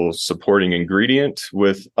actual supporting ingredient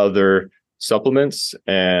with other supplements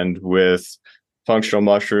and with functional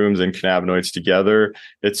mushrooms and cannabinoids together,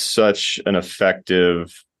 it's such an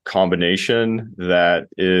effective combination that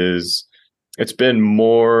it's been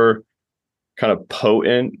more kind of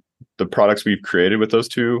potent. The products we've created with those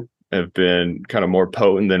two have been kind of more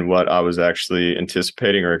potent than what I was actually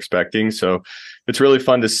anticipating or expecting. So it's really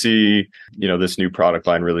fun to see, this new product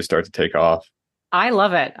line really start to take off. I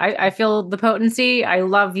love it. I feel the potency. I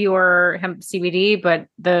love your hemp CBD, but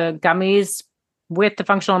the gummies with the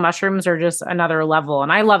functional mushrooms are just another level.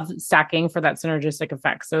 And I love stacking for that synergistic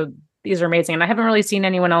effect. So these are amazing. And I haven't really seen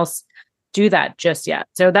anyone else do that just yet.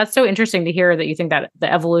 So that's so interesting to hear that you think that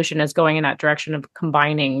the evolution is going in that direction of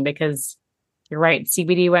combining, because you're right.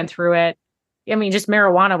 CBD went through it. I mean, just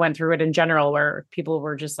marijuana went through it in general, where people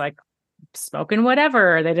were just like smoking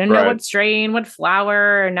whatever. They didn't know what strain, what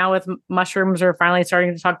flower. And now with mushrooms, we're finally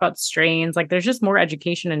starting to talk about strains. Like there's just more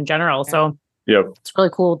education in general. So it's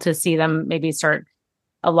really cool to see them maybe start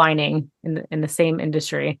aligning in the same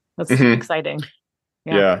industry. That's exciting.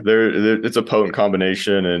 It's a potent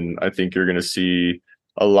combination, and I think you're going to see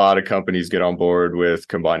a lot of companies get on board with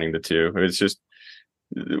combining the two. It's just,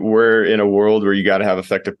 we're in a world where you got to have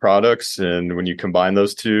effective products, and when you combine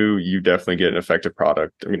those two, you definitely get an effective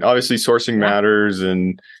product. I mean, obviously sourcing matters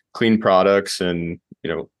and clean products, and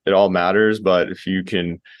it all matters, but if you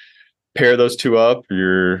can pair those two up,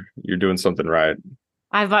 you're doing something right.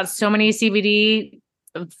 I've bought so many CBD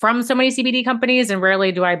from so many CBD companies, and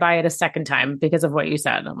rarely do I buy it a second time because of what you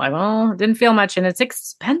said. I'm like, well, it didn't feel much, and it's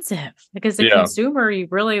expensive. Because as a consumer, you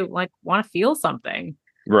really want to feel something.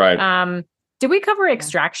 Right. Did we cover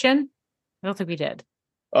extraction? I don't think we did.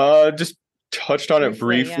 Just touched on it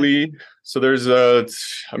briefly. So there's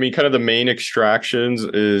kind of the main extractions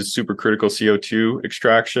is supercritical CO2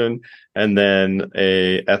 extraction, and then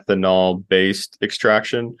a ethanol based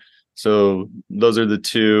extraction. So those are the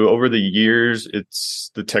two. Over the years, it's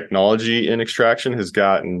the technology in extraction has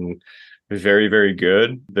gotten very, very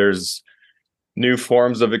good. There's new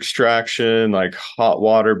forms of extraction like hot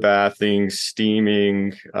water bathing,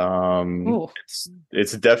 steaming.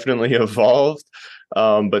 It's definitely evolved,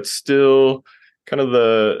 but still kind of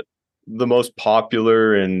the most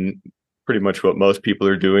popular and pretty much what most people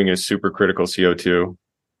are doing is supercritical CO2.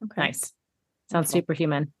 Okay. Nice. Sounds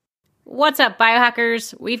superhuman. What's up,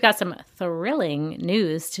 biohackers? We've got some thrilling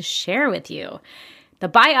news to share with you. The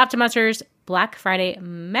Bioptimizers Black Friday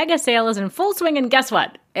mega sale is in full swing, and guess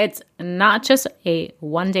what? It's not just a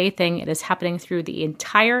one-day thing. It is happening through the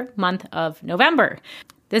entire month of November.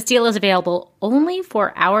 This deal is available only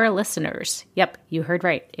for our listeners. Yep, you heard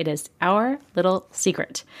right. It is our little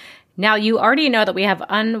secret. Now, you already know that we have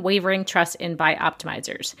unwavering trust in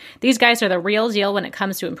Bioptimizers. These guys are the real deal when it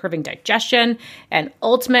comes to improving digestion and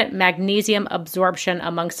ultimate magnesium absorption,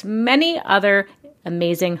 amongst many other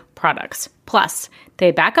amazing products. Plus,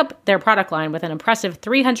 they back up their product line with an impressive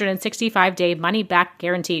 365-day money-back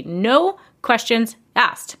guarantee. No questions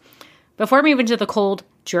asked. Before we move into the cold,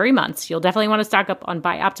 dreary months, you'll definitely want to stock up on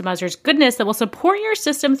Bioptimizer's goodness that will support your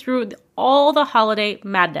system through all the holiday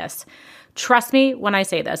madness. Trust me when I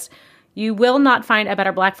say this. You will not find a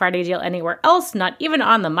better Black Friday deal anywhere else, not even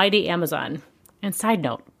on the mighty Amazon. And side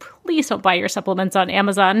note, please don't buy your supplements on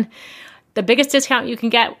Amazon. The biggest discount you can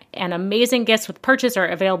get and amazing gifts with purchase are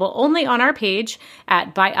available only on our page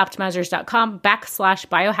at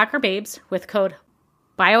bioptimizers.com/biohackerbabes with code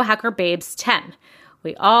biohackerbabes10.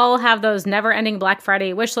 We all have those never-ending Black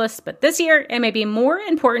Friday wish lists, but this year it may be more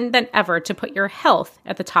important than ever to put your health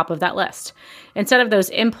at the top of that list. Instead of those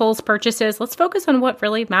impulse purchases, let's focus on what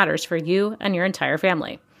really matters for you and your entire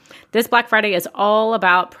family. This Black Friday is all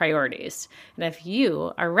about priorities. And if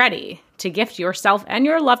you are ready to gift yourself and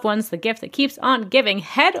your loved ones the gift that keeps on giving,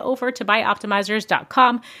 head over to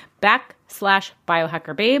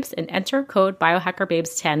bioptimizers.com/biohackerbabes and enter code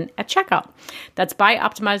biohackerbabes10 at checkout. That's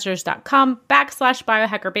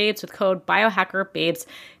bioptimizers.com/biohackerbabes with code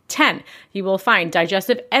biohackerbabes10. You will find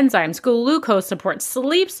digestive enzymes, glucose support,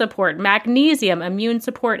 sleep support, magnesium, immune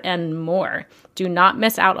support, and more. Do not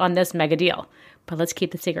miss out on this mega deal. But let's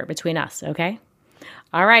keep the secret between us, okay?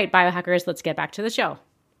 All right, biohackers, let's get back to the show.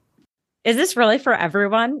 Is this really for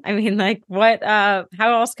everyone? I mean, like, what? How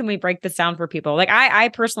else can we break this down for people? Like, I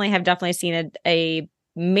personally have definitely seen a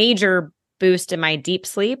major boost in my deep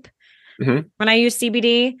sleep when I use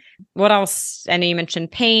CBD. What else? I know you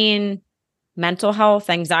mentioned pain, mental health,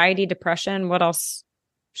 anxiety, depression. What else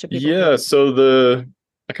should people do? So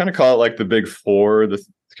I kind of call it like the big four, the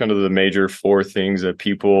kind of the major four things that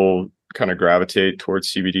people kind of gravitate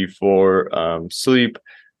towards CBD for: sleep,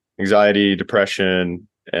 anxiety, depression,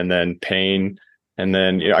 and then pain. And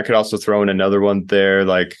then I could also throw in another one there,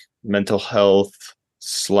 like mental health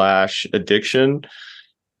 / addiction.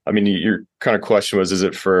 I mean, your kind of question was, is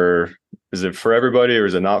it for everybody or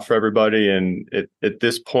is it not for everybody? And at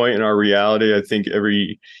this point in our reality, I think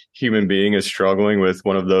every human being is struggling with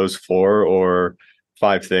one of those 4 or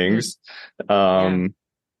 5 things.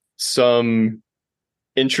 Some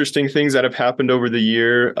interesting things that have happened over the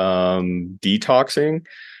year, detoxing,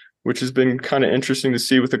 which has been kind of interesting to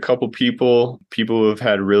see with a couple people who have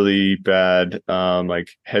had really bad, like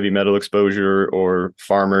heavy metal exposure, or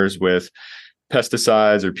farmers with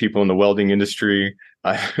pesticides, or people in the welding industry.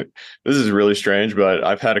 This is really strange, but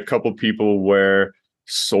I've had a couple people where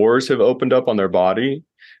sores have opened up on their body,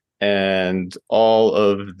 and all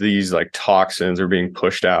of these like toxins are being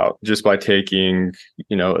pushed out just by taking,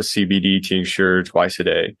 a CBD tincture twice a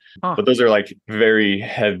day. But those are like very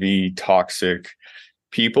heavy toxic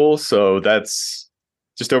people. So that's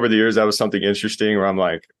just, over the years, that was something interesting where I'm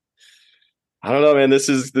like, I don't know, man,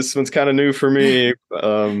 this one's kind of new for me.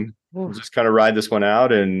 We'll just kind of ride this one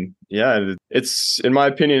out. And yeah, it's, in my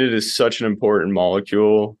opinion, it is such an important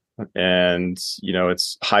molecule, and,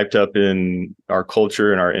 it's hyped up in our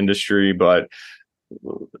culture and our industry, but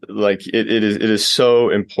like it is so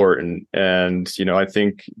important. And, I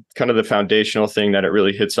think kind of the foundational thing that it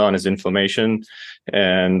really hits on is inflammation.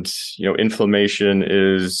 And, inflammation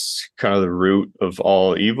is kind of the root of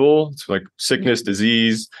all evil. It's like sickness,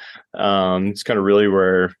 disease. It's kind of really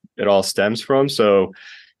where it all stems from. So,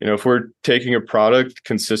 if we're taking a product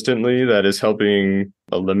consistently that is helping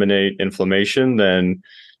eliminate inflammation, then,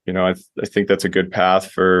 I think that's a good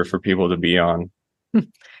path for people to be on.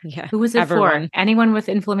 Yeah. Who is it for? Anyone with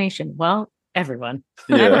inflammation? Well, everyone.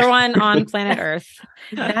 Yeah. Everyone on planet Earth.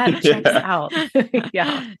 That checks out.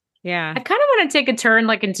 Yeah. Yeah. I kind of want to take a turn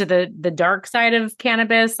like into the dark side of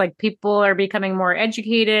cannabis. Like, people are becoming more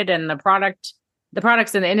educated, and the products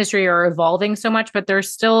in the industry are evolving so much, but there's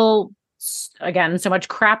still, again, so much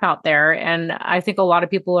crap out there. And I think a lot of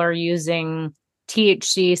people are using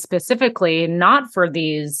THC specifically, not for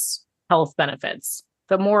these health benefits,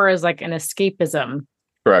 but more as like an escapism.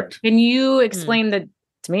 Correct. Can you explain that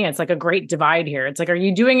to me? It's like a great divide here. It's like, are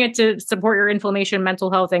you doing it to support your inflammation,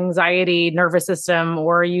 mental health, anxiety, nervous system,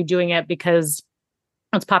 or are you doing it because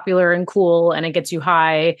it's popular and cool and it gets you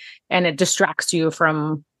high and it distracts you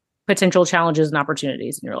from potential challenges and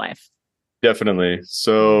opportunities in your life? Definitely.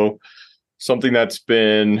 So something that's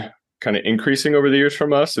been kind of increasing over the years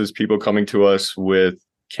from us is people coming to us with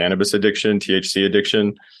cannabis addiction, THC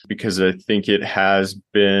addiction, because I think it has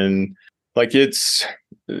been like,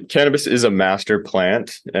 cannabis is a master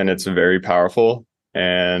plant and it's very powerful.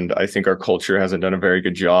 And I think our culture hasn't done a very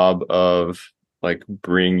good job of like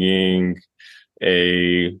bringing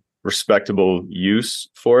a respectable use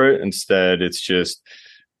for it. Instead, it's just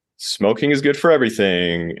smoking is good for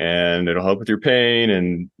everything and it'll help with your pain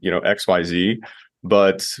and, XYZ.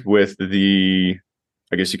 But with the,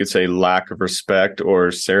 I guess you could say, lack of respect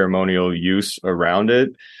or ceremonial use around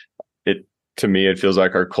it, to me, it feels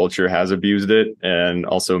like our culture has abused it. And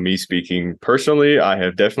also, me speaking personally, I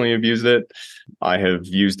have definitely abused it. I have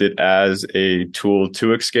used it as a tool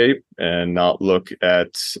to escape and not look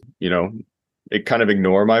at, it kind of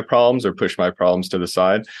ignore my problems or push my problems to the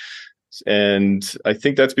side. And I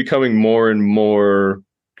think that's becoming more and more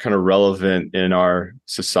kind of relevant in our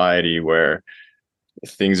society, where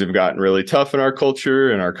things have gotten really tough in our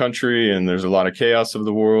culture and our country, and there's a lot of chaos of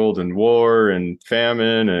the world and war and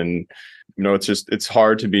famine, and it's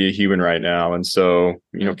hard to be a human right now. And so,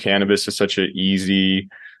 cannabis is such an easy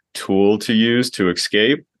tool to use to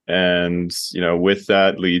escape. And, with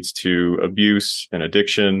that leads to abuse and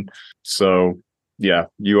addiction. So yeah,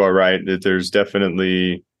 you are right that there's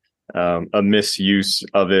definitely a misuse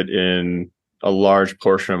of it in a large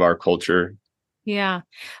portion of our culture. Yeah.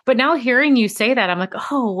 But now hearing you say that, I'm like,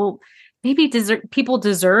 oh, well, maybe people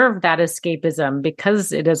deserve that escapism,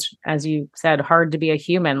 because it is, as you said, hard to be a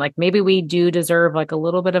human. Like, maybe we do deserve like a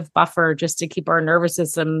little bit of buffer just to keep our nervous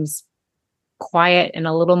systems quiet and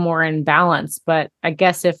a little more in balance. But I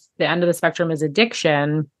guess if the end of the spectrum is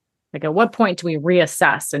addiction, like, at what point do we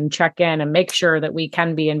reassess and check in and make sure that we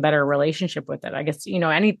can be in better relationship with it? I guess,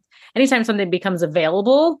 anytime something becomes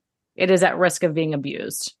available, it is at risk of being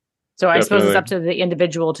abused. So I suppose it's up to the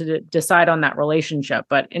individual to decide on that relationship.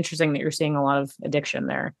 But interesting that you're seeing a lot of addiction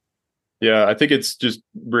there. Yeah, I think it's just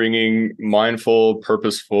bringing mindful,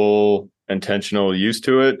 purposeful, intentional use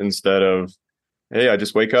to it, instead of, hey, I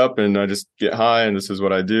just wake up and I just get high and this is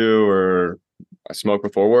what I do, or I smoke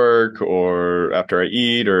before work or after I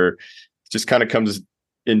eat, or it just kind of comes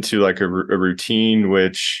into like a routine,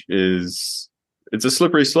 which it's a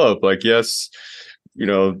slippery slope. Like, yes,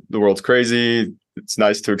 the world's crazy. It's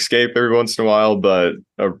nice to escape every once in a while, but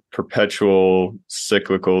a perpetual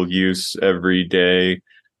cyclical use every day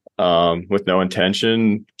with no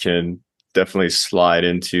intention can definitely slide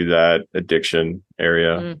into that addiction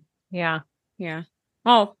area. Yeah. Yeah.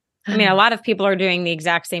 Well, I mean, a lot of people are doing the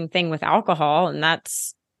exact same thing with alcohol, and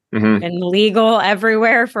that's been legal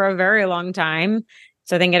everywhere for a very long time.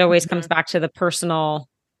 So I think it always comes back to the personal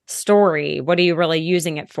story. What are you really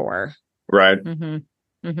using it for? Right.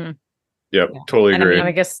 Yep. Totally agree. And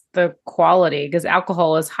I guess the quality, because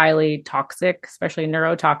alcohol is highly toxic, especially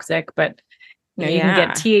neurotoxic, but you can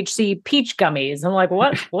get THC peach gummies. I'm like,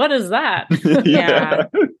 what is that? Yeah.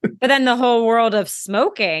 But then the whole world of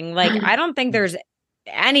smoking, like, I don't think there's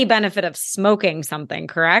any benefit of smoking something,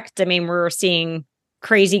 correct? I mean, we're seeing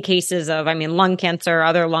crazy cases of, lung cancer,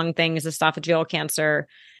 other lung things, esophageal cancer.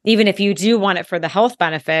 Even if you do want it for the health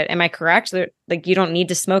benefit, am I correct? Like, you don't need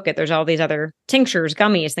to smoke it. There's all these other tinctures,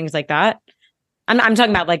 gummies, things like that. I'm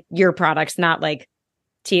talking about like your products, not like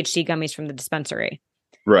THC gummies from the dispensary.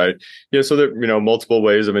 Right. Yeah. So there, multiple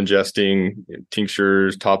ways of ingesting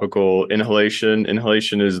tinctures, topical inhalation.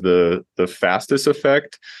 Inhalation is the fastest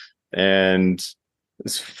effect. And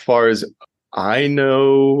as far as I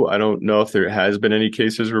know, I don't know if there has been any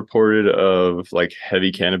cases reported of like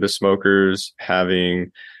heavy cannabis smokers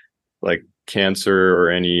having like cancer or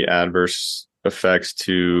any adverse effects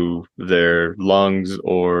to their lungs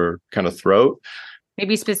or kind of throat.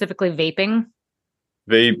 Maybe specifically vaping.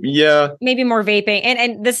 Maybe more vaping,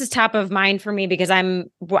 and this is top of mind for me because I'm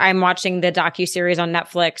watching the docuseries on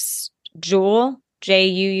Netflix. Juul,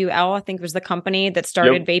 Juul, I think was the company that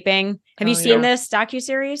started vaping. Have you seen this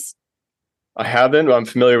docuseries? I haven't. I'm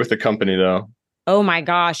familiar with the company though. Oh my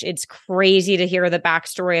gosh, it's crazy to hear the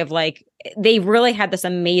backstory of like they really had this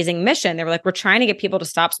amazing mission. They were like, we're trying to get people to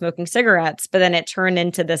stop smoking cigarettes, but then it turned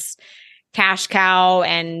into this cash cow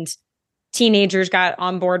and teenagers got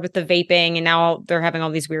on board with the vaping and now they're having all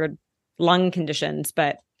these weird lung conditions.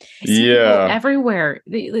 But everywhere,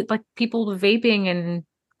 like people vaping in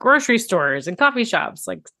grocery stores and coffee shops,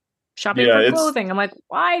 like shopping for clothing. I'm like,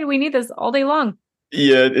 why do we need this all day long?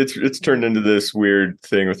 Yeah, it's turned into this weird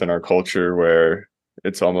thing within our culture where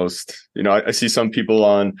it's almost, I see some people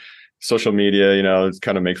on social media, it's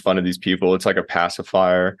kind of make fun of these people. It's like a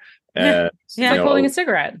pacifier. And it's like holding a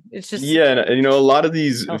cigarette. It's just and a lot of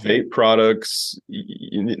these vape products,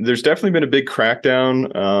 there's definitely been a big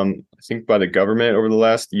crackdown, I think by the government over the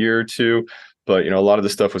last year or two. But a lot of the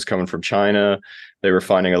stuff was coming from China. They were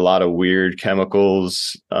finding a lot of weird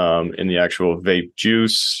chemicals in the actual vape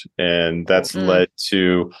juice, and that's led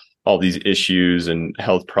to all these issues and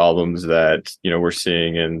health problems that we're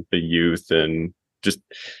seeing in the youth and just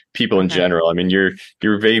people in general. I mean, you're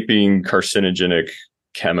vaping carcinogenic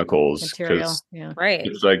chemicals because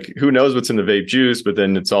it's like, who knows what's in the vape juice, but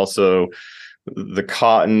then it's also the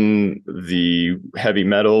cotton, the heavy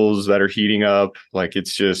metals that are heating up. Like,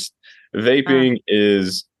 it's just vaping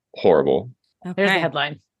is horrible. Okay. There's the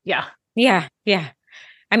headline. Yeah.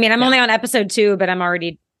 I mean, I'm only on episode 2, but I'm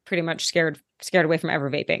already pretty much scared away from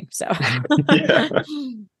ever vaping. So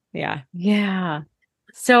yeah.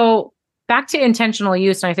 So back to intentional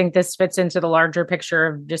use. And I think this fits into the larger picture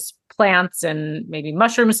of just plants and maybe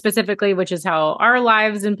mushrooms specifically, which is how our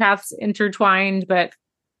lives and paths intertwined. But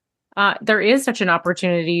there is such an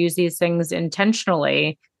opportunity to use these things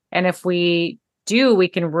intentionally. And if we do, we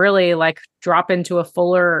can really like drop into a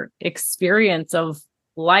fuller experience of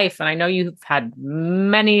life. And I know you've had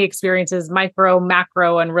many experiences, micro,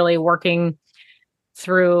 macro, and really working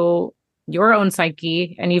through your own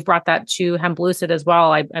psyche, and you've brought that to HempLucid as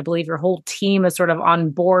well. I believe your whole team is sort of on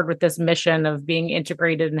board with this mission of being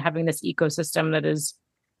integrated and having this ecosystem that is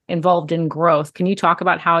involved in growth. Can you talk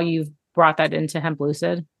about how you've brought that into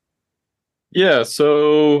HempLucid? Yeah,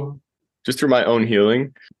 so just through my own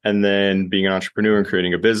healing and then being an entrepreneur and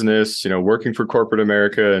creating a business, working for corporate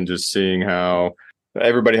America and just seeing how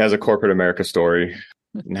everybody has a corporate America story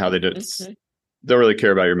and how they don't really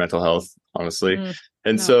care about your mental health, honestly.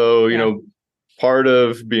 Part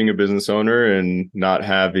of being a business owner and not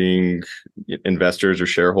having investors or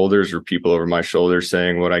shareholders or people over my shoulder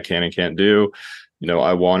saying what I can and can't do,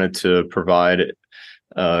 I wanted to provide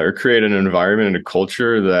or create an environment and a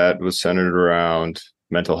culture that was centered around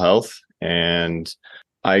mental health. And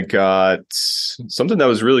I got something that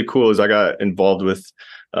was really cool is I got involved with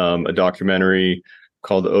a documentary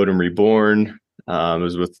called Odom Reborn. It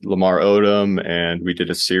was with Lamar Odom, and we did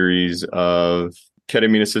a series of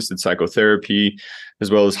ketamine-assisted psychotherapy, as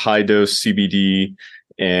well as high-dose CBD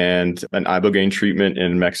and an ibogaine treatment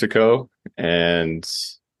in Mexico. And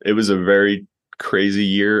it was a very crazy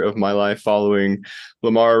year of my life following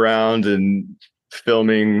Lamar around and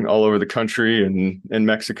filming all over the country and in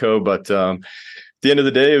Mexico. But at the end of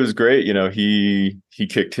the day, it was great. He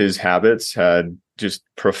kicked his habits, had just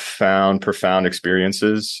profound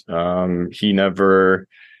experiences. He never,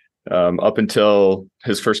 up until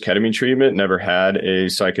his first ketamine treatment, never had a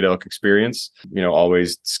psychedelic experience,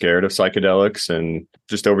 always scared of psychedelics. And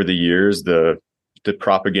just over the years, the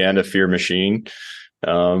propaganda fear machine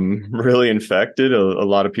really infected a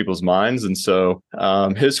lot of people's minds. And so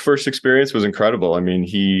his first experience was incredible.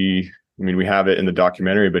 We have it in the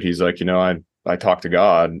documentary, but he's like, I talked to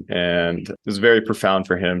God, and it was very profound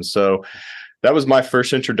for him. So that was my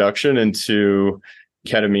first introduction into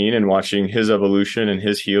ketamine and watching his evolution and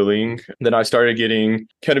his healing. Then I started getting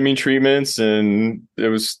ketamine treatments, and it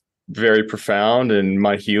was very profound, and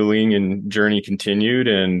my healing and journey continued.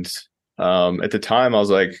 And at the time I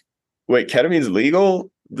was like, wait, ketamine's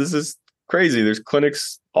legal? This is crazy. There's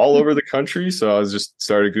clinics all over the country. So I was just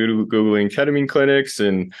started Googling ketamine clinics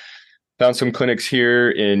and found some clinics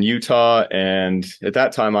here in Utah. And at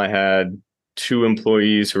that time I had 2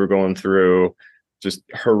 employees who were going through just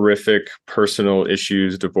horrific personal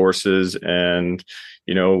issues, divorces, and,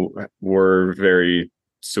 were very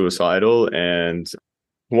suicidal. And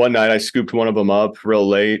one night I scooped one of them up real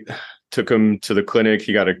late, took him to the clinic.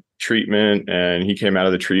 He got a treatment, and he came out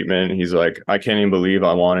of the treatment. And he's like, I can't even believe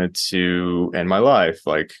I wanted to end my life.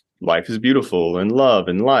 Like, life is beautiful and love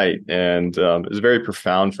and light. And it was very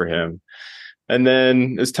profound for him. And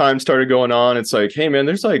then as time started going on, it's like, hey man,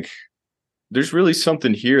 there's really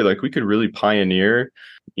something here. Like, we could really pioneer,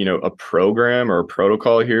 a program or a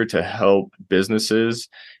protocol here to help businesses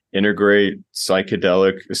integrate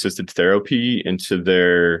psychedelic assisted therapy into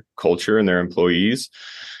their culture and their employees.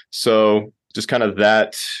 So just kind of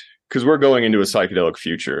that, because we're going into a psychedelic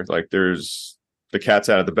future. Like, there's the cat's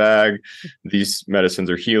out of the bag. These medicines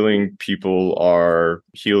are healing. People are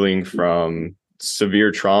healing from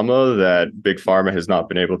severe trauma that big pharma has not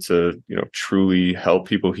been able to, truly help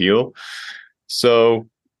people heal. So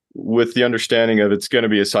with the understanding of it's going to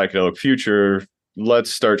be a psychedelic future,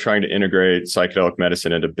 let's start trying to integrate psychedelic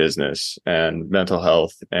medicine into business and mental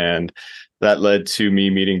health. And that led to me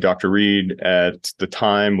meeting Dr. Reed. At the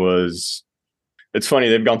time it's funny,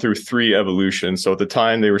 they've gone through 3 evolutions. So at the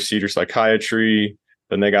time they were Cedar Psychiatry,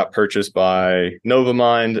 then they got purchased by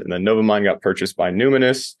Novamind, and then Novamind got purchased by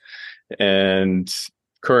Numinous. And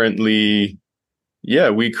currently,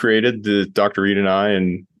 we created Dr. Reed and I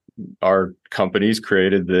and our companies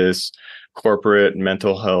created this corporate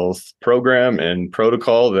mental health program and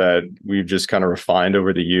protocol that we've just kind of refined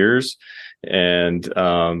over the years. And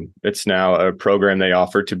it's now a program they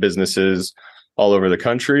offer to businesses all over the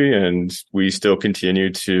country. And we still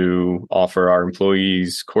continue to offer our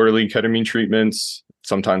employees quarterly ketamine treatments,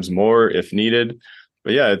 sometimes more if needed.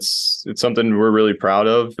 But it's something we're really proud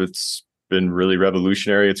of. It's been really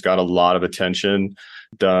revolutionary. It's got a lot of attention.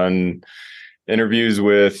 Done interviews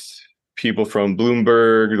with people from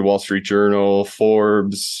Bloomberg, the Wall Street Journal,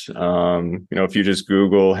 Forbes. If you just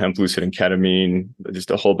Google HempLucid and ketamine, just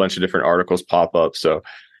a whole bunch of different articles pop up. So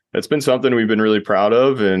it's been something we've been really proud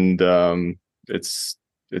of, and it's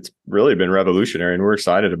really been revolutionary, and we're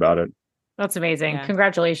excited about it. That's amazing. Yeah.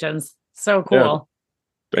 Congratulations. So cool.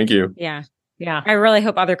 Yeah. Thank you. Yeah. Yeah. I really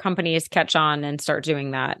hope other companies catch on and start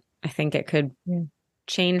doing that. I think it could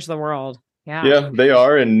change the world. Yeah. They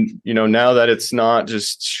are. And, now that it's not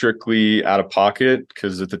just strictly out of pocket,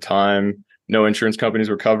 because at the time, no insurance companies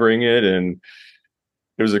were covering it and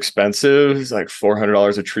it was expensive. It's like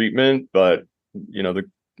 $400 a treatment, but,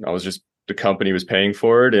 the company was paying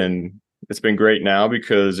for it. And it's been great now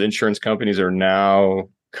because insurance companies are now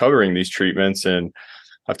covering these treatments. And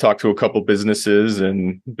I've talked to a couple businesses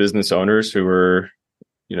and business owners who are,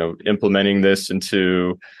 implementing this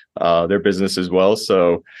into their business as well.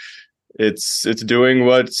 So it's doing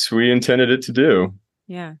what we intended it to do.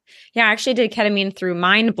 Yeah. I actually did ketamine through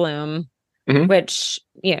Mind Bloom, which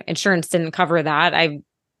insurance didn't cover that. I'm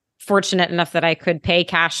fortunate enough that I could pay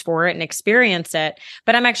cash for it and experience it.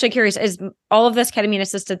 But I'm actually curious, is all of this ketamine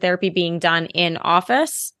assisted therapy being done in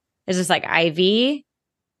office? Is this like IV?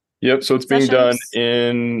 Yep. So it's being done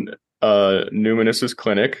in Numinous's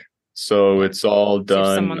clinic. So it's all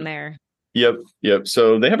done. Someone there. Yep.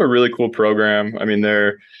 So they have a really cool program. I mean,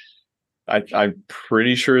 I'm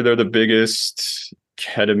pretty sure they're the biggest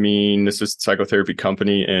ketamine assisted psychotherapy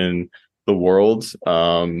company in the world.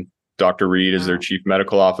 Dr. Reed is their chief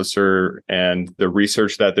medical officer, and the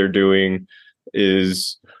research that they're doing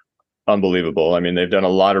is unbelievable. I mean, they've done a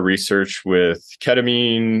lot of research with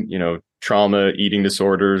ketamine, trauma, eating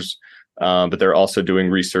disorders, but they're also doing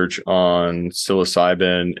research on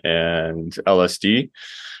psilocybin and LSD.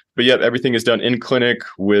 But everything is done in clinic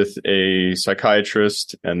with a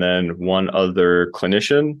psychiatrist and then one other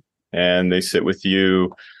clinician, and they sit with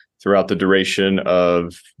you throughout the duration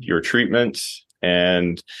of your treatment.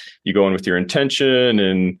 and you go in with your intention,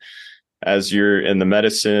 and as you're in the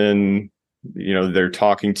medicine, they're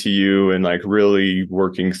talking to you and like really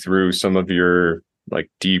working through some of your like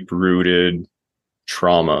deep rooted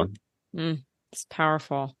trauma. It's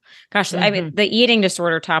powerful. Gosh, I mean, the eating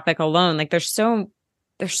disorder topic alone, like there's so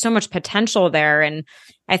much potential there. And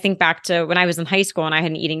I think back to when I was in high school and I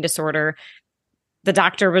had an eating disorder, the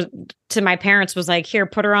doctor to my parents was like, here,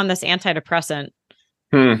 put her on this antidepressant.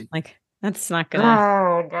 Like, that's not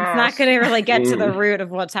gonna, it's not gonna really get to the root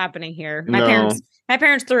of what's happening here. My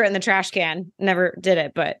parents threw it in the trash can, never did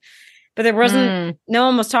it, but there wasn't, no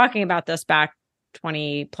one was talking about this back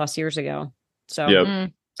 20 plus years ago. So yeah,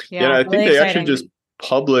 I think really they exciting. actually just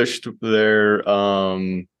published their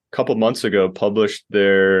couple months ago published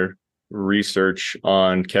their research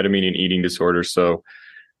on ketamine and eating disorders. So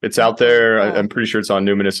it's out there. I'm pretty sure it's on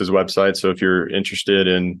Numinous' website. So if you're interested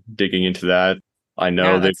in digging into that, I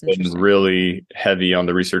know they've been really heavy on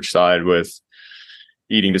the research side with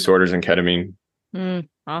eating disorders and ketamine.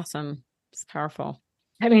 Awesome. It's powerful.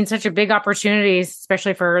 I mean, such a big opportunity,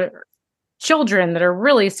 especially for children that are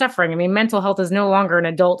really suffering. I mean, mental health is no longer an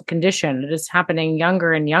adult condition. It is happening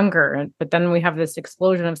younger and younger. But then we have this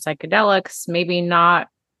explosion of psychedelics, maybe not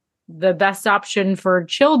the best option for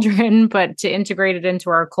children, but to integrate it into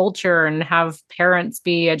our culture and have parents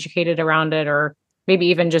be educated around it, or maybe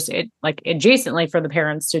even just like adjacently for the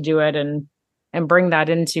parents to do it and bring that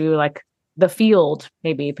into like the field,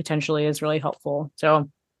 maybe potentially is really helpful. So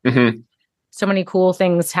so many cool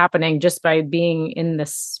things happening just by being in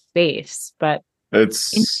this space. But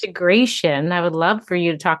it's integration. I would love for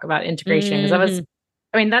you to talk about integration, because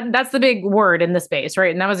that's the big word in the space,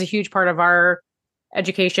 right? And that was a huge part of our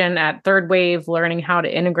education at Third Wave, learning how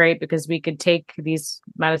to integrate, because we could take these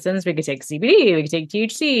medicines, we could take CBD, we could take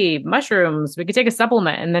THC, mushrooms, we could take a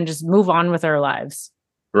supplement and then just move on with our lives.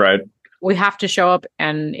 Right. We have to show up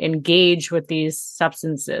and engage with these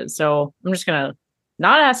substances. So I'm just going to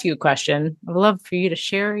not ask you a question. I'd love for you to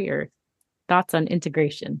share your thoughts on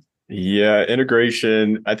integration. Yeah,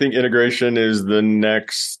 integration. I think integration is the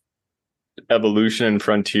next evolution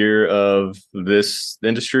frontier of this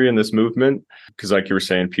industry and this movement. Because like you were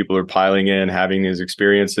saying, people are piling in, having these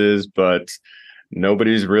experiences, but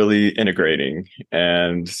nobody's really integrating.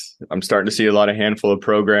 And I'm starting to see a handful of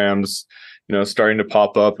programs, starting to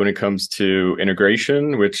pop up when it comes to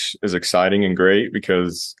integration, which is exciting and great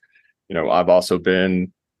because I've also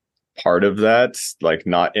been part of that, like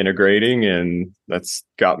not integrating, and that's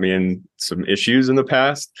got me in some issues in the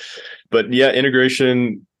past. But yeah,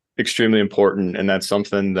 integration, extremely important. And that's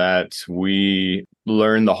something that we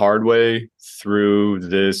learned the hard way through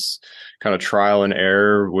this kind of trial and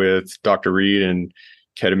error with Dr. Reed and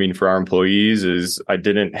ketamine for our employees. Is I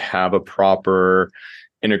didn't have a proper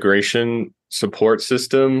integration support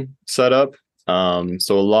system set up.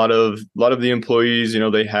 So a lot of the employees,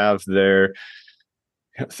 they have their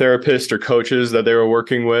therapists or coaches that they were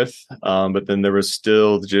working with. But then there were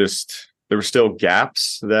still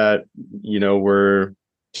gaps that, were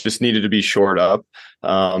just needed to be shored up.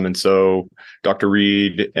 And so Dr.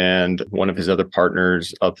 Reed and one of his other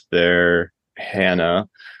partners up there, Hannah,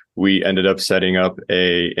 we ended up setting up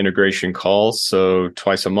a integration call. So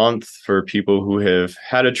twice a month for people who have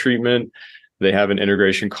had a treatment, they have an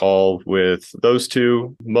integration call with those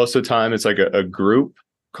two. Most of the time, it's like a group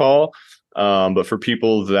call. But for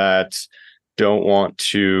people that don't want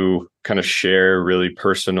to kind of share really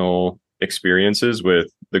personal experiences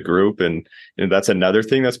with the group, and that's another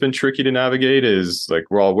thing that's been tricky to navigate, is like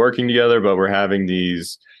we're all working together, but we're having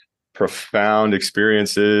these profound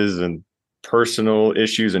experiences and personal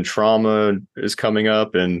issues and trauma is coming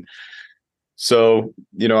up. And so,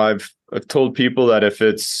 I've told people that if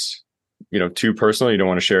it's too personal, you don't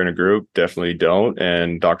want to share in a group, definitely don't.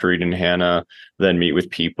 And Dr. Reed and Hannah then meet with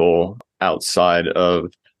people outside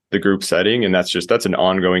of the group setting. And that's an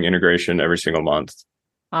ongoing integration every single month.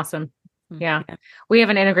 Awesome. Yeah. We have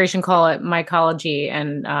an integration call at Mycology,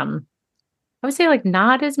 and I would say like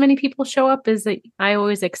not as many people show up as I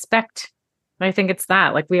always expect. I think it's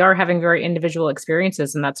that like we are having very individual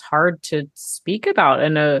experiences, and that's hard to speak about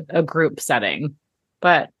in a group setting.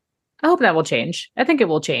 But I hope that will change. I think it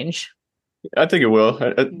will change. I think it will.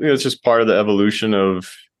 I think it's just part of the evolution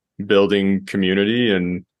of building community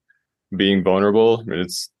and being vulnerable. I mean,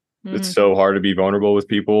 it's so hard to be vulnerable with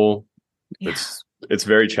people. Yeah. It's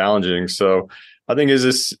very challenging. So I think as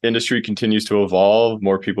this industry continues to evolve,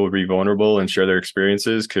 more people will be vulnerable and share their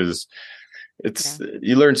experiences, because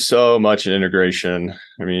you learn so much in integration.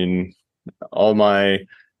 I mean, all my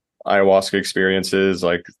ayahuasca experiences,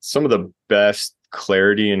 like some of the best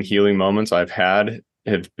clarity and healing moments I've had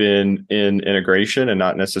have been in integration and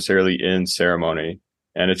not necessarily in ceremony.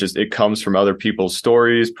 And it comes from other people's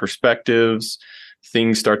stories, perspectives,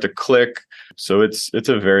 things start to click. So it's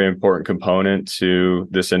a very important component to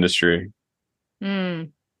this industry.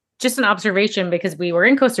 Just an observation, because we were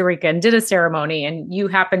in Costa Rica and did a ceremony, and you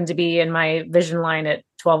happened to be in my vision line at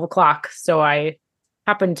 12 o'clock. So I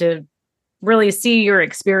happened to really see your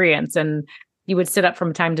experience, and you would sit up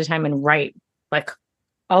from time to time and write like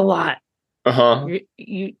a lot.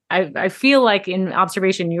 I feel like in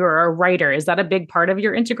observation, you're a writer. Is that a big part of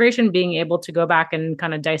your integration, being able to go back and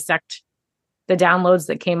kind of dissect the downloads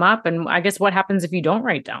that came up? And I guess what happens if you don't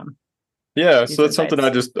write down? Yeah. So that's something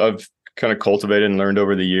I've kind of cultivated and learned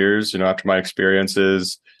over the years, after my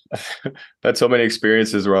experiences. I've had so many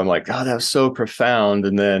experiences where I'm like, oh, that was so profound.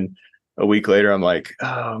 And then a week later, I'm like,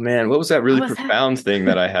 oh man, what was that really profound thing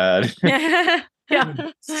that I had?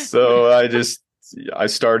 Yeah. So I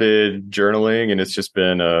started journaling, and it's just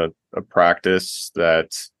been a practice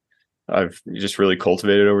that I've just really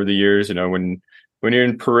cultivated over the years. When you're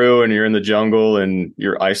in Peru and you're in the jungle and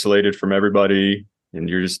you're isolated from everybody and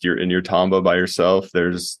you're in your tamba by yourself,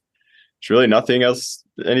 there's really anything else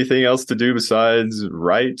to do besides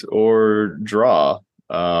write or draw.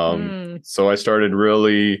 So I started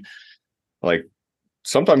really, like,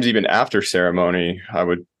 sometimes even after ceremony, I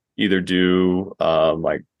would either do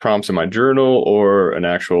like prompts in my journal or an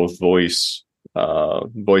actual voice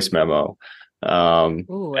memo.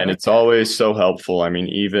 And it's always so helpful. I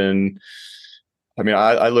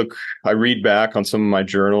read back on some of my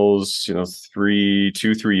journals, 3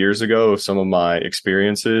 years ago of some of my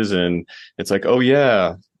experiences, and it's like, oh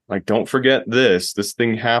yeah, like, don't forget this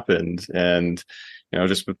thing happened. And,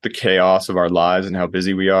 just with the chaos of our lives and how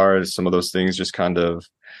busy we are, some of those things just kind of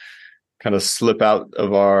slip out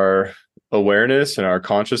of our awareness and our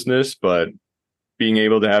consciousness. But being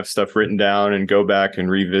able to have stuff written down and go back and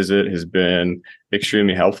revisit has been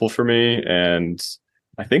extremely helpful for me. And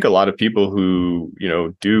I think a lot of people who,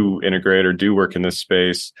 do integrate or do work in this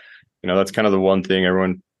space, that's kind of the one thing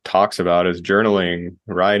everyone talks about is journaling,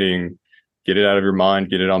 writing, get it out of your mind,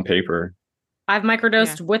 get it on paper. I've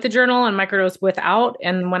microdosed with a journal and microdosed without.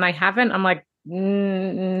 And when I haven't, I'm like,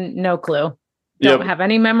 no clue. Don't have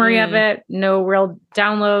any memory of it. No real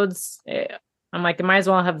downloads. I'm like, it might as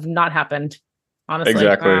well have not happened. Honestly.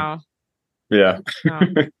 Exactly. Wow. Yeah. Wow.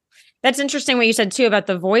 That's interesting what you said too about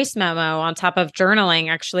the voice memo on top of journaling.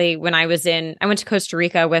 Actually, when I went to Costa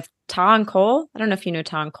Rica with Ta and Cole. I don't know if you know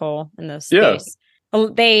Ta and Cole in this space.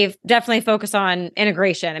 They've definitely focused on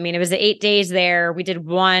integration. It was the 8 days there. We did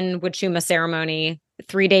one Wachuma ceremony,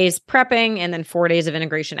 3 days prepping, and then 4 days of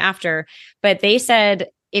integration after. But they said,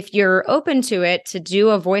 if you're open to it, to do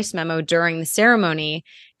a voice memo during the ceremony,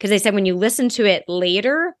 because they said when you listen to it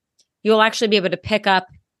later, you'll actually be able to pick up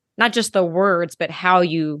not just the words, but how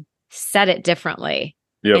you said it differently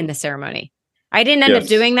in the ceremony. I didn't end up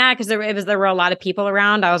doing that because there were a lot of people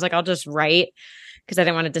around. I was like, I'll just write because I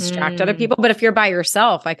didn't want to distract other people. But if you're by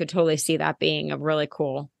yourself, I could totally see that being a really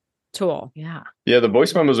cool tool. Yeah. Yeah. The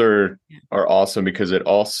voice memos are awesome because it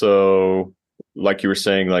also, like you were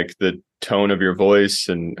saying, like the tone of your voice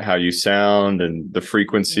and how you sound and the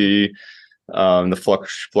frequency,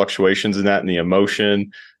 the fluctuations in that and the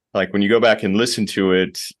emotion. Like when you go back and listen to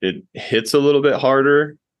it, it hits a little bit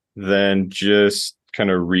harder than just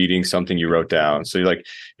kind of reading something you wrote down. So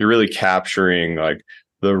you're really capturing like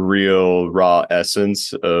the real raw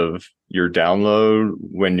essence of your download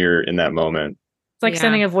when you're in that moment. It's like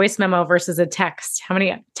sending a voice memo versus a text. How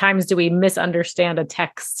many times do we misunderstand a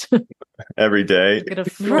text? Every day.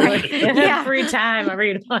 Every time I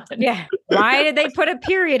read one. Yeah. Why did they put a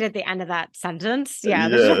period at the end of that sentence? Yeah.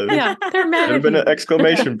 They're mad. There's been an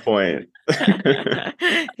exclamation point.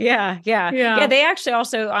 Yeah. They actually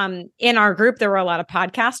also, in our group, there were a lot of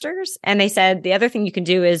podcasters, and they said the other thing you can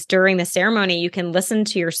do is during the ceremony, you can listen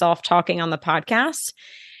to yourself talking on the podcast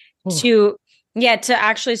to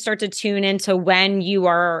actually start to tune into when you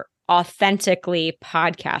are authentically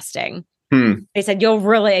podcasting. They said you'll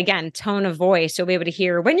really, again, tone of voice, you'll be able to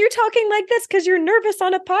hear when you're talking like this because you're nervous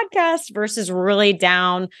on a podcast versus really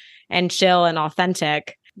down and chill and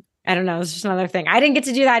authentic. I don't know. It's just another thing. I didn't get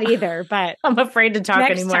to do that either, but I'm afraid to talk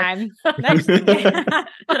anymore. Next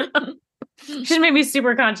time. You should make me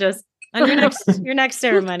super conscious. On your next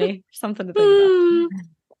ceremony. Something to think about.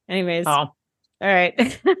 Anyways. All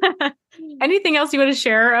right. Anything else you want to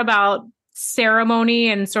share about ceremony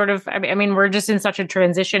and sort of, we're just in such a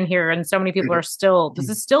transition here and so many people are still, this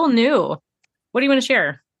is still new. What do you want to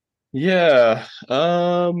share? Yeah. What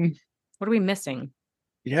are we missing?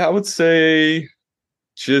 Yeah, I would say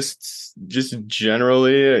just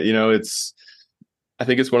generally, I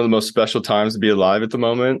think it's one of the most special times to be alive at the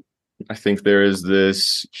moment. I think there is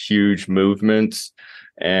this huge movement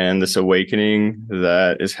and this awakening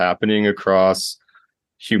that is happening across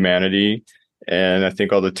humanity. And I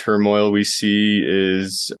think all the turmoil we see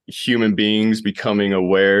is human beings becoming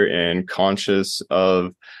aware and conscious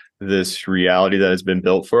of this reality that has been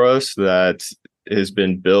built for us, that has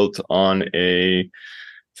been built on a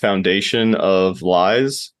foundation of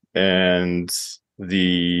lies. And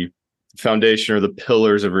the foundation or the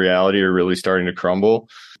pillars of reality are really starting to crumble.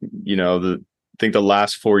 I think the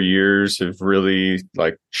last 4 years have really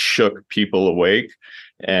like shook people awake.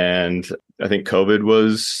 And I think COVID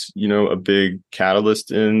was, a big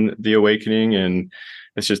catalyst in the awakening. And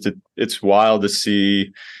it's wild to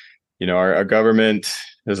see, our government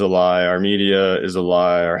is a lie, our media is a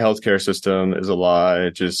lie, our healthcare system is a lie.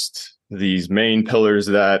 Just these main pillars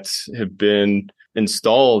that have been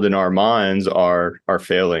installed in our minds are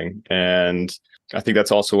failing. And I think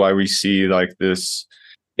that's also why we see like this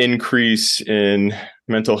increase in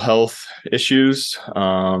mental health issues,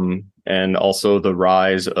 and also the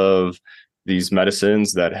rise of these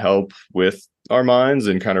medicines that help with our minds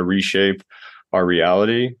and kind of reshape our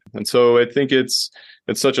reality. And so I think it's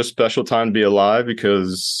such a special time to be alive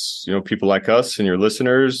because, people like us and your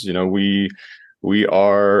listeners, we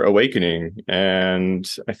are awakening.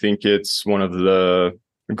 And I think it's one of the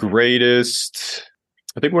greatest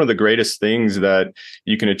things that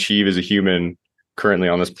you can achieve as a human currently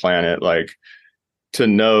on this planet, like to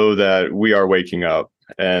know that we are waking up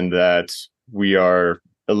and that we are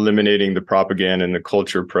eliminating the propaganda and the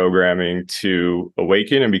culture programming to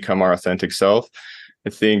awaken and become our authentic self. I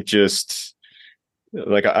think just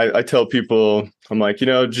like I tell people, I'm like,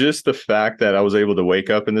 just the fact that I was able to wake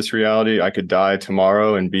up in this reality, I could die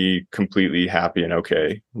tomorrow and be completely happy and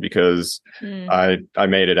okay because I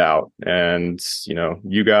made it out. And,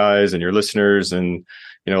 you guys and your listeners and,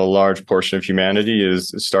 a large portion of humanity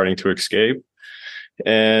is starting to escape.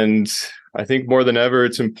 And I think more than ever,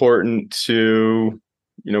 it's important to,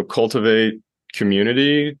 cultivate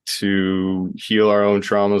community, to heal our own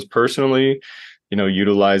traumas personally,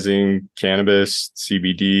 utilizing cannabis,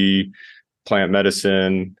 CBD, plant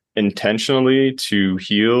medicine intentionally to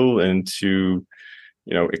heal and to,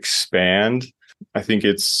 expand. I think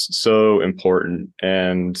it's so important.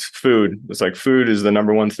 And food is the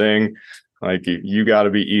number one thing. Like you got to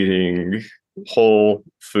be eating whole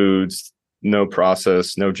foods, no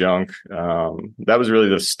processed, no junk. That was really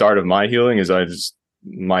the start of my healing.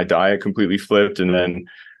 My diet completely flipped, and then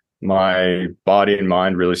my body and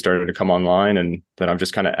mind really started to come online. And then I've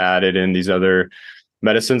just kind of added in these other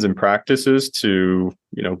medicines and practices to,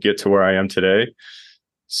 get to where I am today.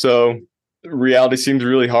 So reality seems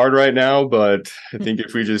really hard right now, but I think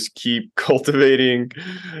if we just keep cultivating,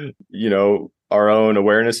 our own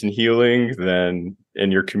awareness and healing, then in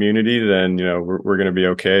your community, then, we're going to be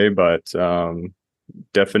okay. But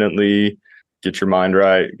definitely get your mind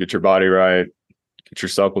right, get your body right, get your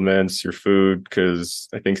supplements, your food, because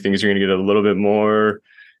I think things are going to get a little bit more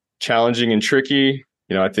challenging and tricky.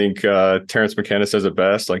 I think Terrence McKenna says it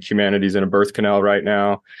best, like humanity's in a birth canal right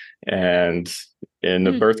now. And in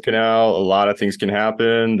the birth canal, a lot of things can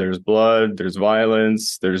happen. There's blood, there's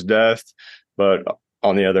violence, there's death. But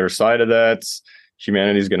on the other side of that,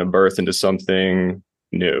 humanity is going to birth into something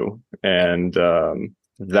new. And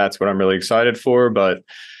that's what I'm really excited for. But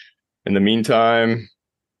in the meantime,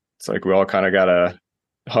 it's like we all kind of got to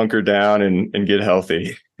hunker down and get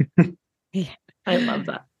healthy. Yeah, I love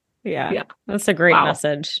that. Yeah. That's a great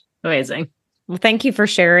message. Amazing. Well, thank you for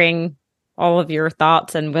sharing all of your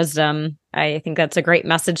thoughts and wisdom. I think that's a great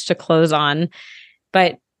message to close on.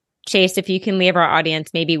 But Chase, if you can leave our audience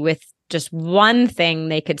maybe with just one thing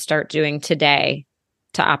they could start doing today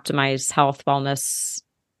to optimize health, wellness,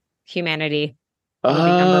 humanity, what would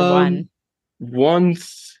be number one? One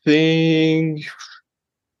thing.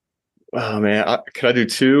 Oh man, can I do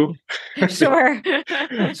two? Sure.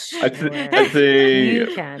 I think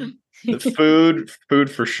You can. food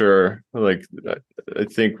for sure. Like I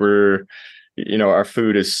think our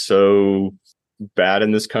food is so bad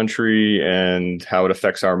in this country, and how it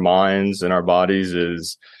affects our minds and our bodies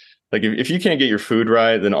is like, if you can't get your food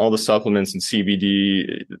right, then all the supplements and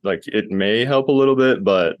CBD, like it may help a little bit,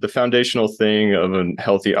 but the foundational thing of a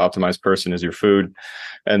healthy, optimized person is your food.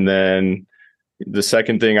 And then the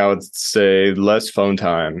second thing I would say, less phone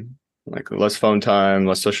time, less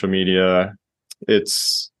social media.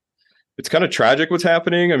 It's kind of tragic what's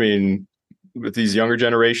happening. I mean, with these younger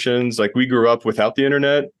generations, like we grew up without the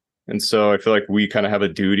internet. And so I feel like we kind of have a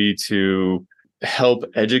duty to help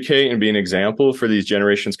educate and be an example for these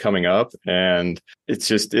generations coming up. And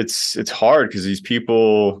it's hard because these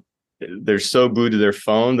people, they're so glued to their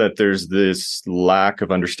phone that there's this lack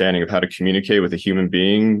of understanding of how to communicate with a human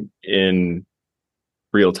being in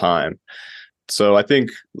real time. So I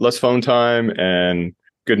think less phone time and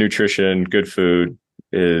good nutrition, good food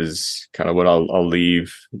is kind of what I'll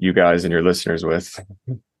leave you guys and your listeners with.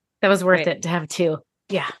 That was worth it to have two.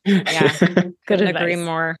 Yeah. Yeah. Good Couldn't agree advice.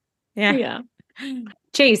 more. Yeah. Yeah.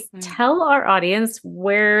 Chase, tell our audience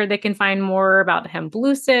where they can find more about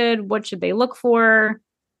HempLucid. What should they look for?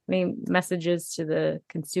 Any messages to the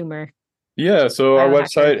consumer? Yeah. So our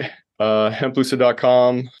Biohacker. website,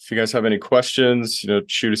 HempLucid.com. If you guys have any questions,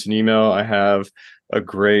 shoot us an email. I have a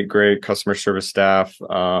great customer service staff.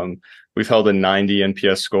 We've held a 90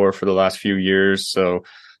 NPS score for the last few years. So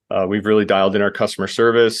we've really dialed in our customer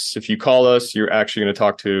service. If you call us, you're actually going to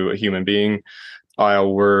talk to a human being.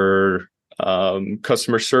 Our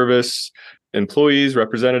customer service employees,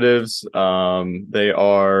 representatives, they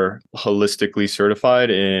are holistically certified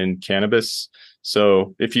in cannabis.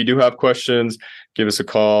 So if you do have questions, give us a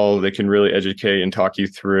call. They can really educate and talk you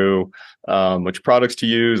through which products to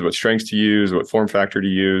use, what strengths to use, what form factor to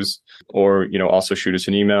use, or, also shoot us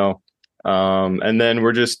an email. And then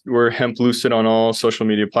we're HempLucid on all social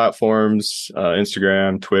media platforms,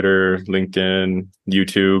 Instagram, Twitter, LinkedIn,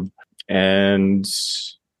 YouTube. And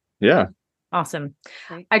yeah. Awesome.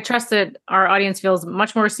 I trust that our audience feels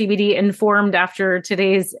much more CBD informed after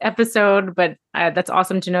today's episode, but that's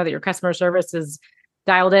awesome to know that your customer service is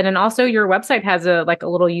dialed in. And also your website has a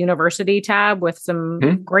little university tab with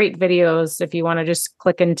some great videos if you want to just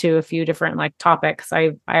click into a few different topics.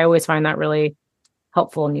 I always find that really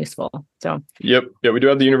helpful and useful. So Yep. Yeah, we do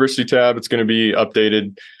have the university tab. It's going to be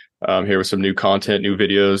updated here with some new content, new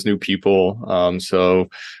videos, new people. So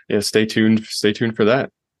yeah, stay tuned for that.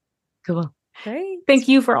 cool. Great. Thank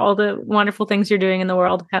you for all the wonderful things you're doing in the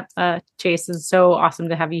world. Chase, is so awesome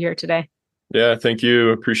to have you here today. Yeah, thank you.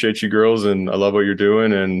 Appreciate you girls. And I love what you're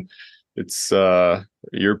doing. And it's,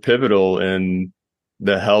 you're pivotal in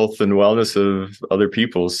the health and wellness of other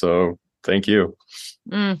people. So thank you.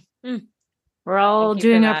 We're all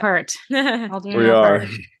doing our part. All doing We our are. part.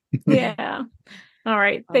 Yeah. All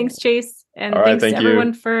right. Thanks, Chase. And All right, thanks to thank you.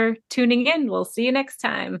 everyone for tuning in. We'll see you next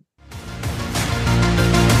time.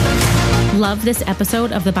 Love this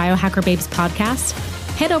episode of the Biohacker Babes podcast?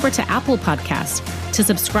 Head over to Apple Podcasts to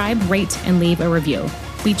subscribe, rate, and leave a review.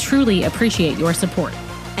 We truly appreciate your support.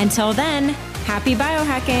 Until then, happy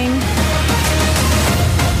biohacking.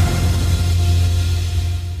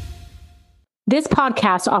 This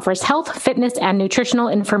podcast offers health, fitness, and nutritional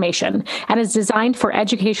information and is designed for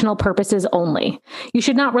educational purposes only. You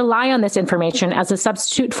should not rely on this information as a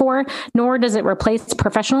substitute for, nor does it replace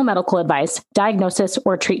professional medical advice, diagnosis,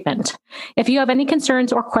 or treatment. If you have any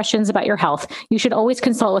concerns or questions about your health, you should always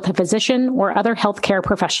consult with a physician or other healthcare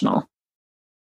professional.